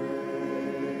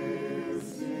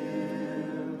 Praise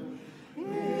Him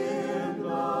in the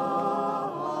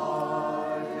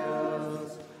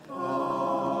highest.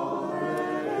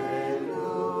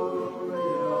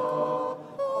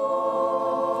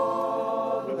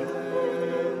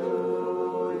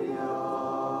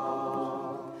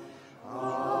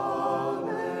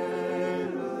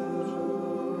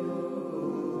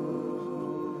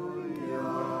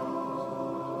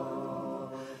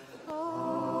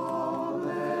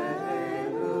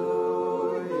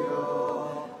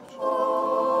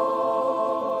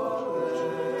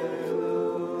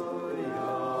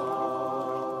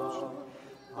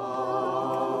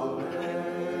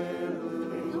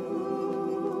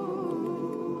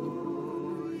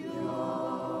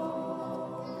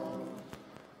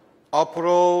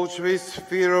 Approach with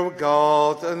fear of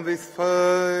God and with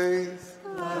faith.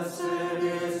 Blessed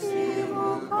is he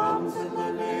who comes in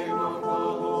the name of the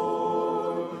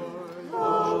Lord. The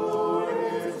Lord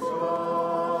is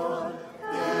God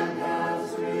and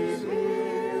has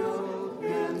revealed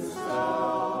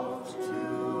himself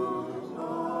to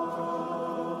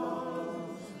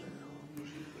us.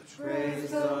 Praise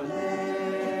the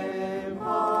name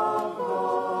of the Lord.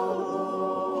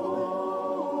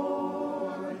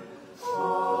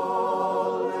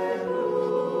 Hallelujah.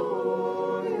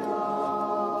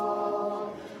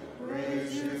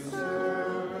 Praise you,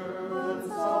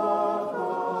 servants of the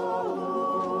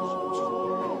Lord.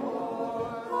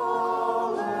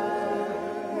 Hallelujah.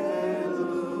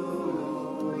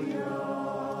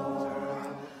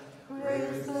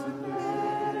 Praise the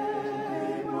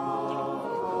name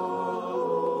of the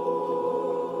Lord.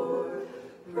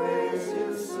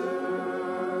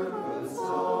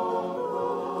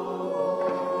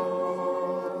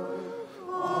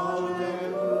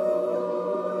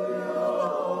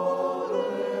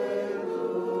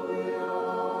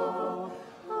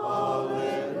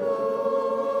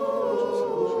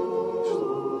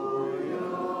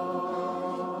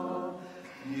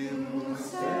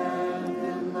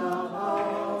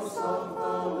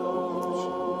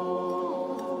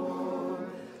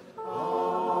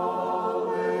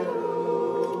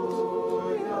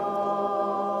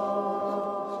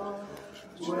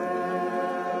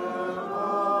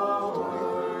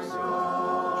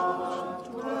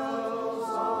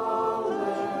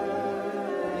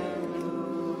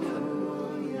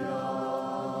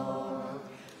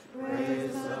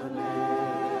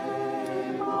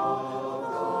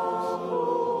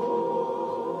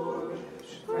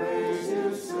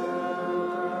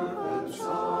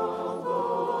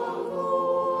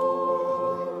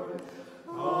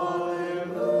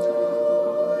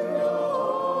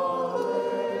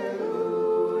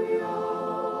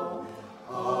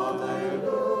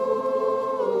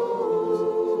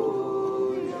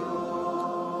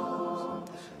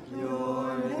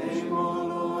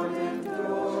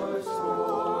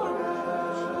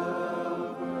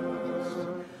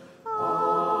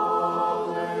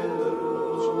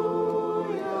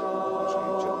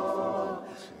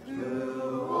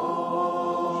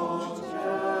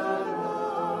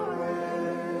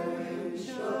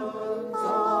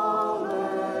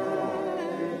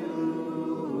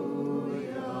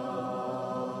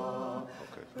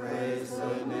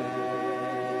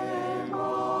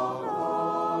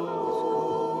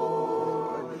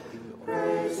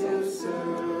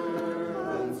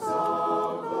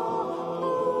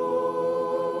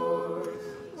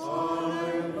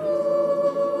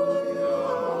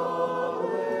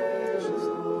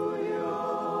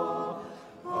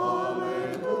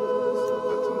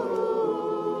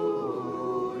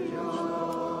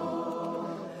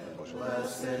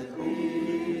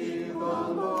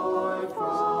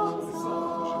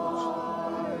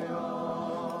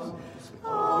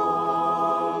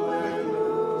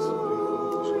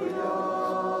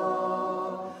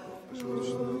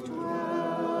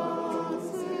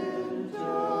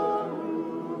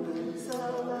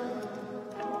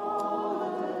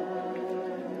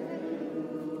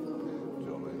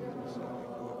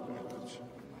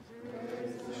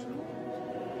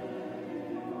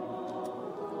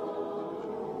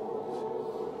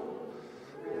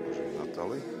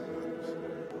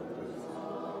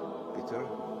 Peter.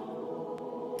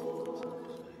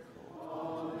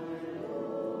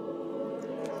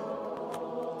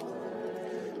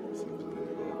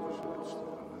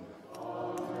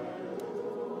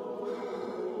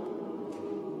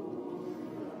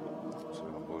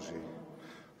 Boží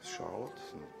Charlotte.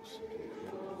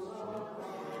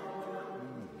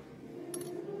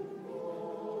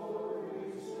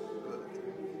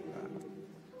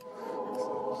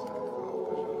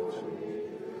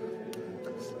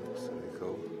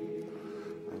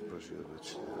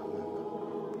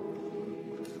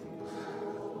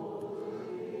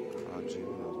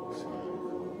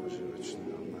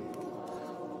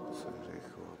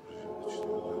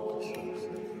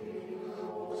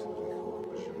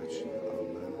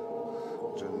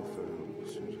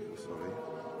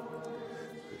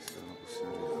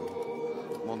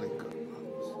 Monika.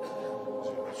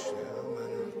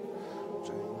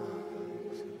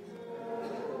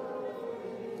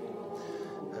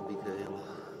 Abigail.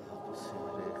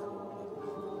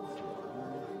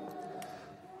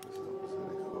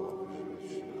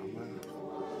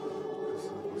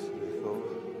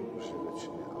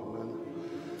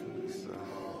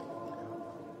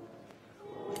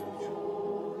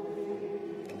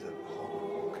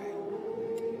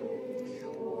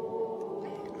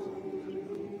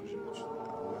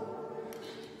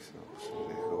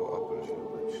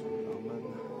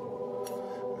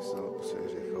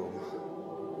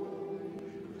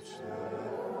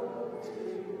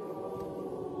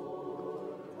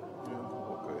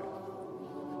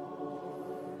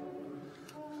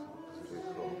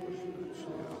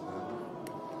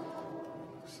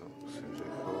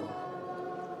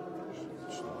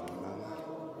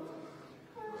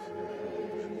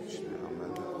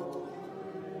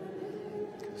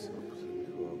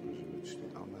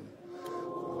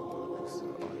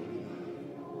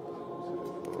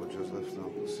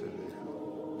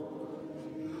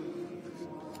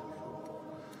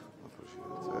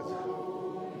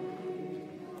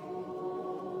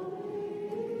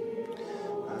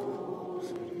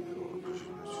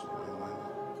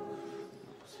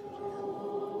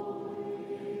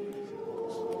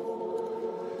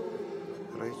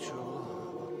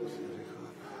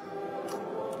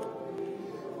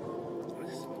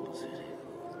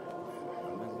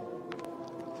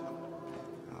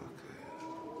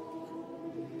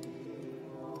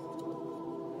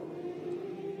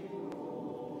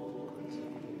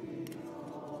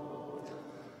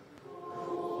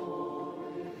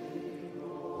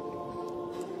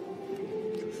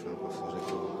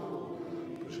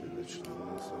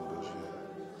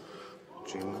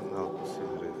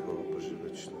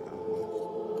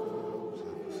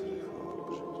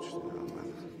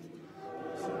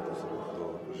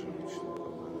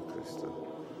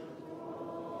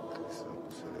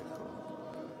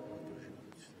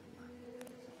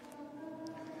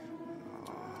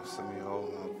 Samuel,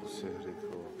 napusti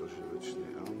hriechov a Boží večný.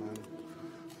 Amen.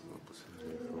 Napusti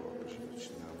hriechov a Boží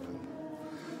večný. Amen.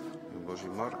 Boží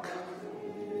Mark,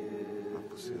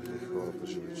 napusti hriechov a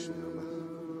Boží večný. Amen.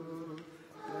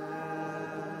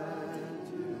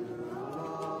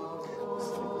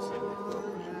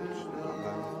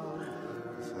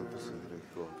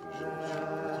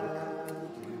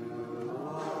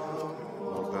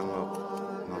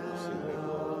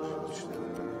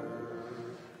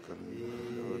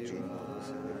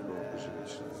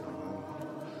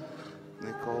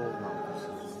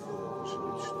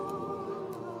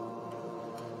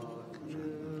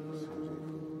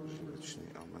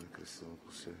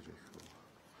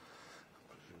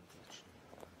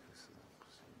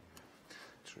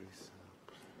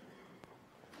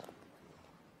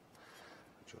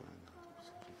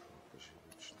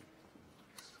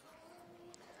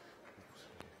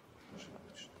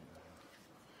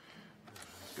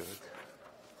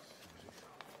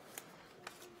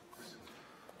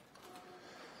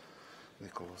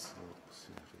 Nikolas,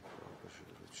 napusti hriechov a Boží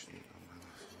večný. Amen.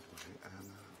 Boží N,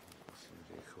 napusti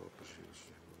hriechov a Boží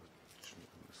večný.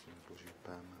 Myslím, Boží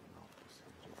Pen, napusti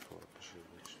hriechov a Boží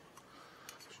večný.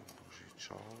 Boží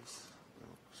Charles,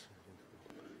 napusti hriechov a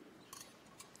Boží večný.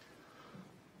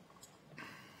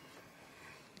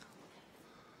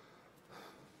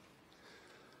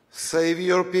 Save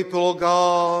your people,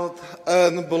 God,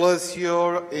 and bless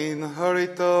your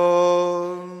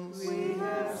inheritance. We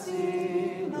have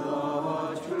seen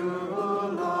the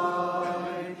true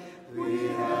light. We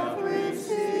have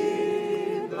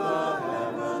received the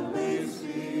heavenly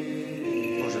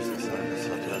seed. Bože, si sa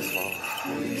svetá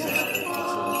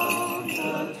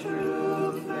The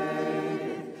true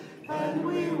faith, and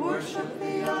we worship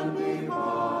the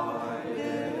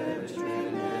undivided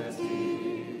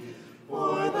Trinity.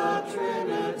 For the Trinity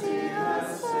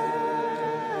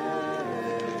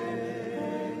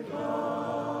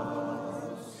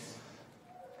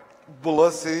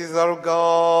Blessed is our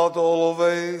God,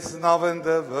 always, now and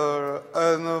ever,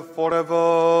 and forever.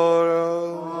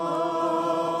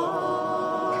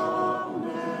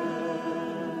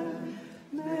 Amen.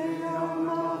 May our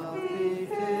mouth be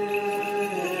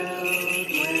filled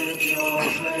with your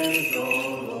praise,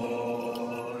 O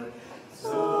Lord,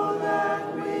 so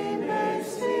that we may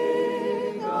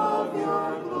sing of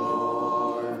your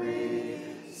glory,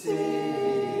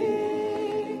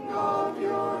 sing of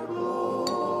your glory.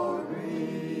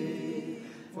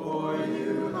 For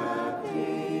you have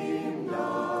deemed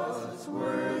us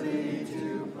worthy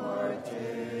to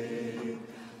partake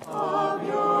of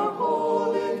your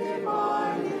holy,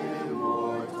 divine,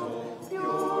 immortal,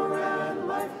 pure and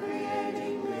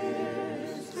life-creating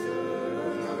mysteries.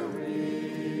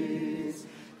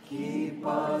 Keep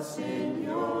us in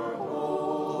your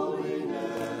holiness,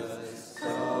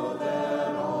 so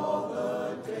that all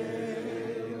the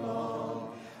day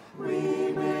long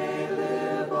we may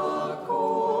live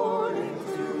according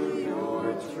to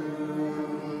your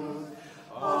truth.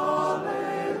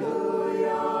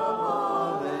 Alleluia,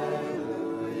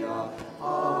 alleluia,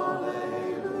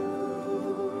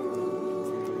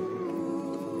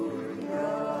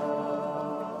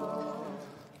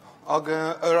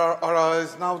 Again,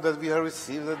 arise now that we have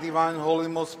received the divine, holy,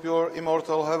 most pure,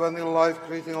 immortal, heavenly life,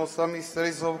 creating awesome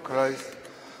mysteries of Christ.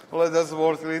 Let us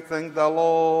worthily thank the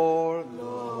Lord.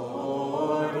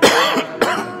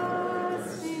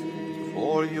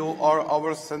 For you are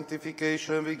our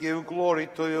sanctification, we give glory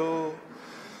to you.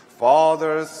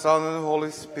 Father, Son, and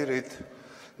Holy Spirit,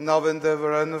 now and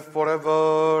ever and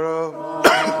forever.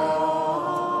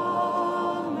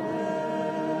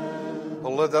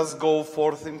 Let us go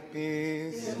forth in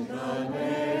peace. in the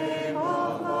name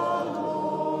of the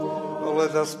Lord.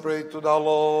 Let us pray to the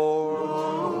Lord.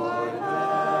 Lord,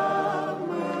 have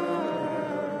mercy.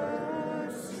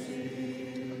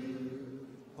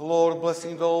 Lord,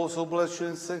 blessing those who bless you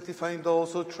and sanctifying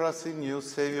those who trust in you,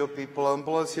 save your people and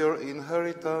bless your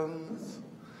inheritance.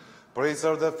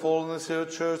 Preserve the fullness of your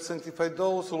church, sanctify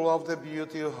those who love the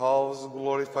beauty of your house,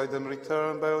 glorify them,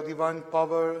 return by your divine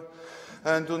power,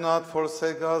 and do not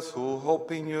forsake us who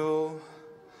hope in you.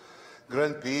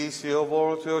 Grant peace, you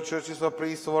world, to your churches, the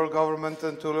priests of our government,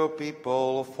 and to your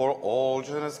people, for all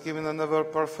generous giving and ever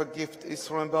perfect gift is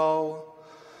from above.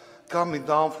 Coming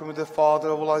down from the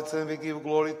Father of lights, and we give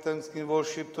glory, thanks, and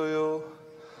worship to you,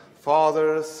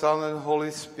 Father, Son, and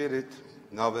Holy Spirit,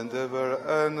 now and ever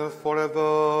and forever.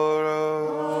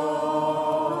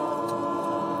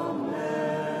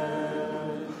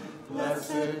 Amen.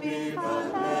 Blessed be the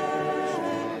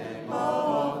name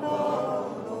of the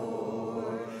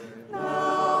Lord,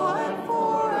 now and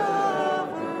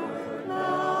forever,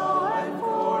 now and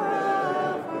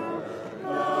forever,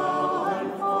 now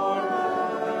and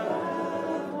forever.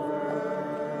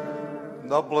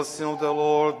 The blessing of the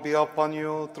Lord be upon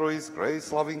you through his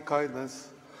grace, loving kindness,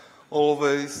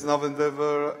 always, now and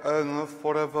ever, and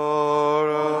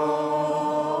forever.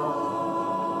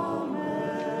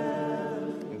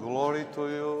 Amen. Glory to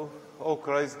you, O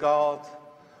Christ God,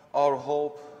 our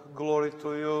hope. Glory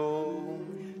to you.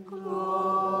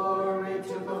 Glory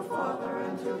to the Father,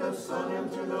 and to the Son,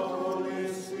 and to the Holy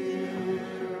Spirit,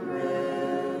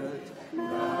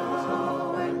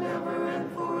 now and ever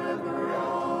and forever.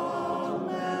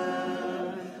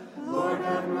 Amen. Lord,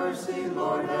 have mercy,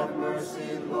 Lord, have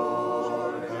mercy,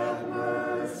 Lord, have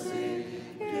mercy.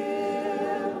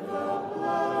 Give the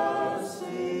blessing.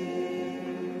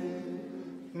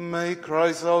 May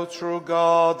Christ, our true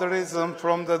God, risen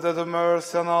from the dead, have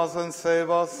mercy on us and save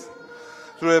us.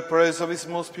 Through the praise of his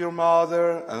most pure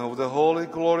Mother, and of the holy,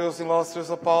 glorious, illustrious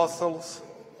apostles,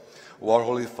 of our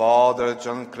Holy Father,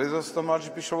 John Chrysostom,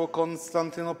 Archbishop of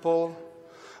Constantinople,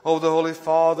 of the Holy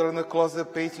Father and Nicholas, the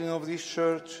patron of this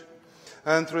church,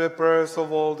 and through the prayers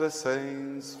of all the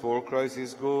saints, for Christ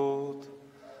is good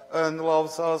and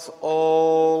loves us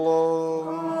all.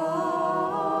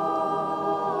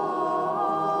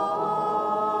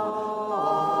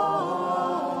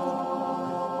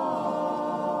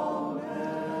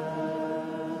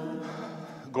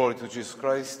 Glory to Jesus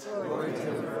Christ. Glory to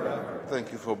him forever.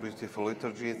 Thank you for beautiful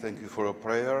liturgy. Thank you for your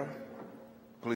prayer.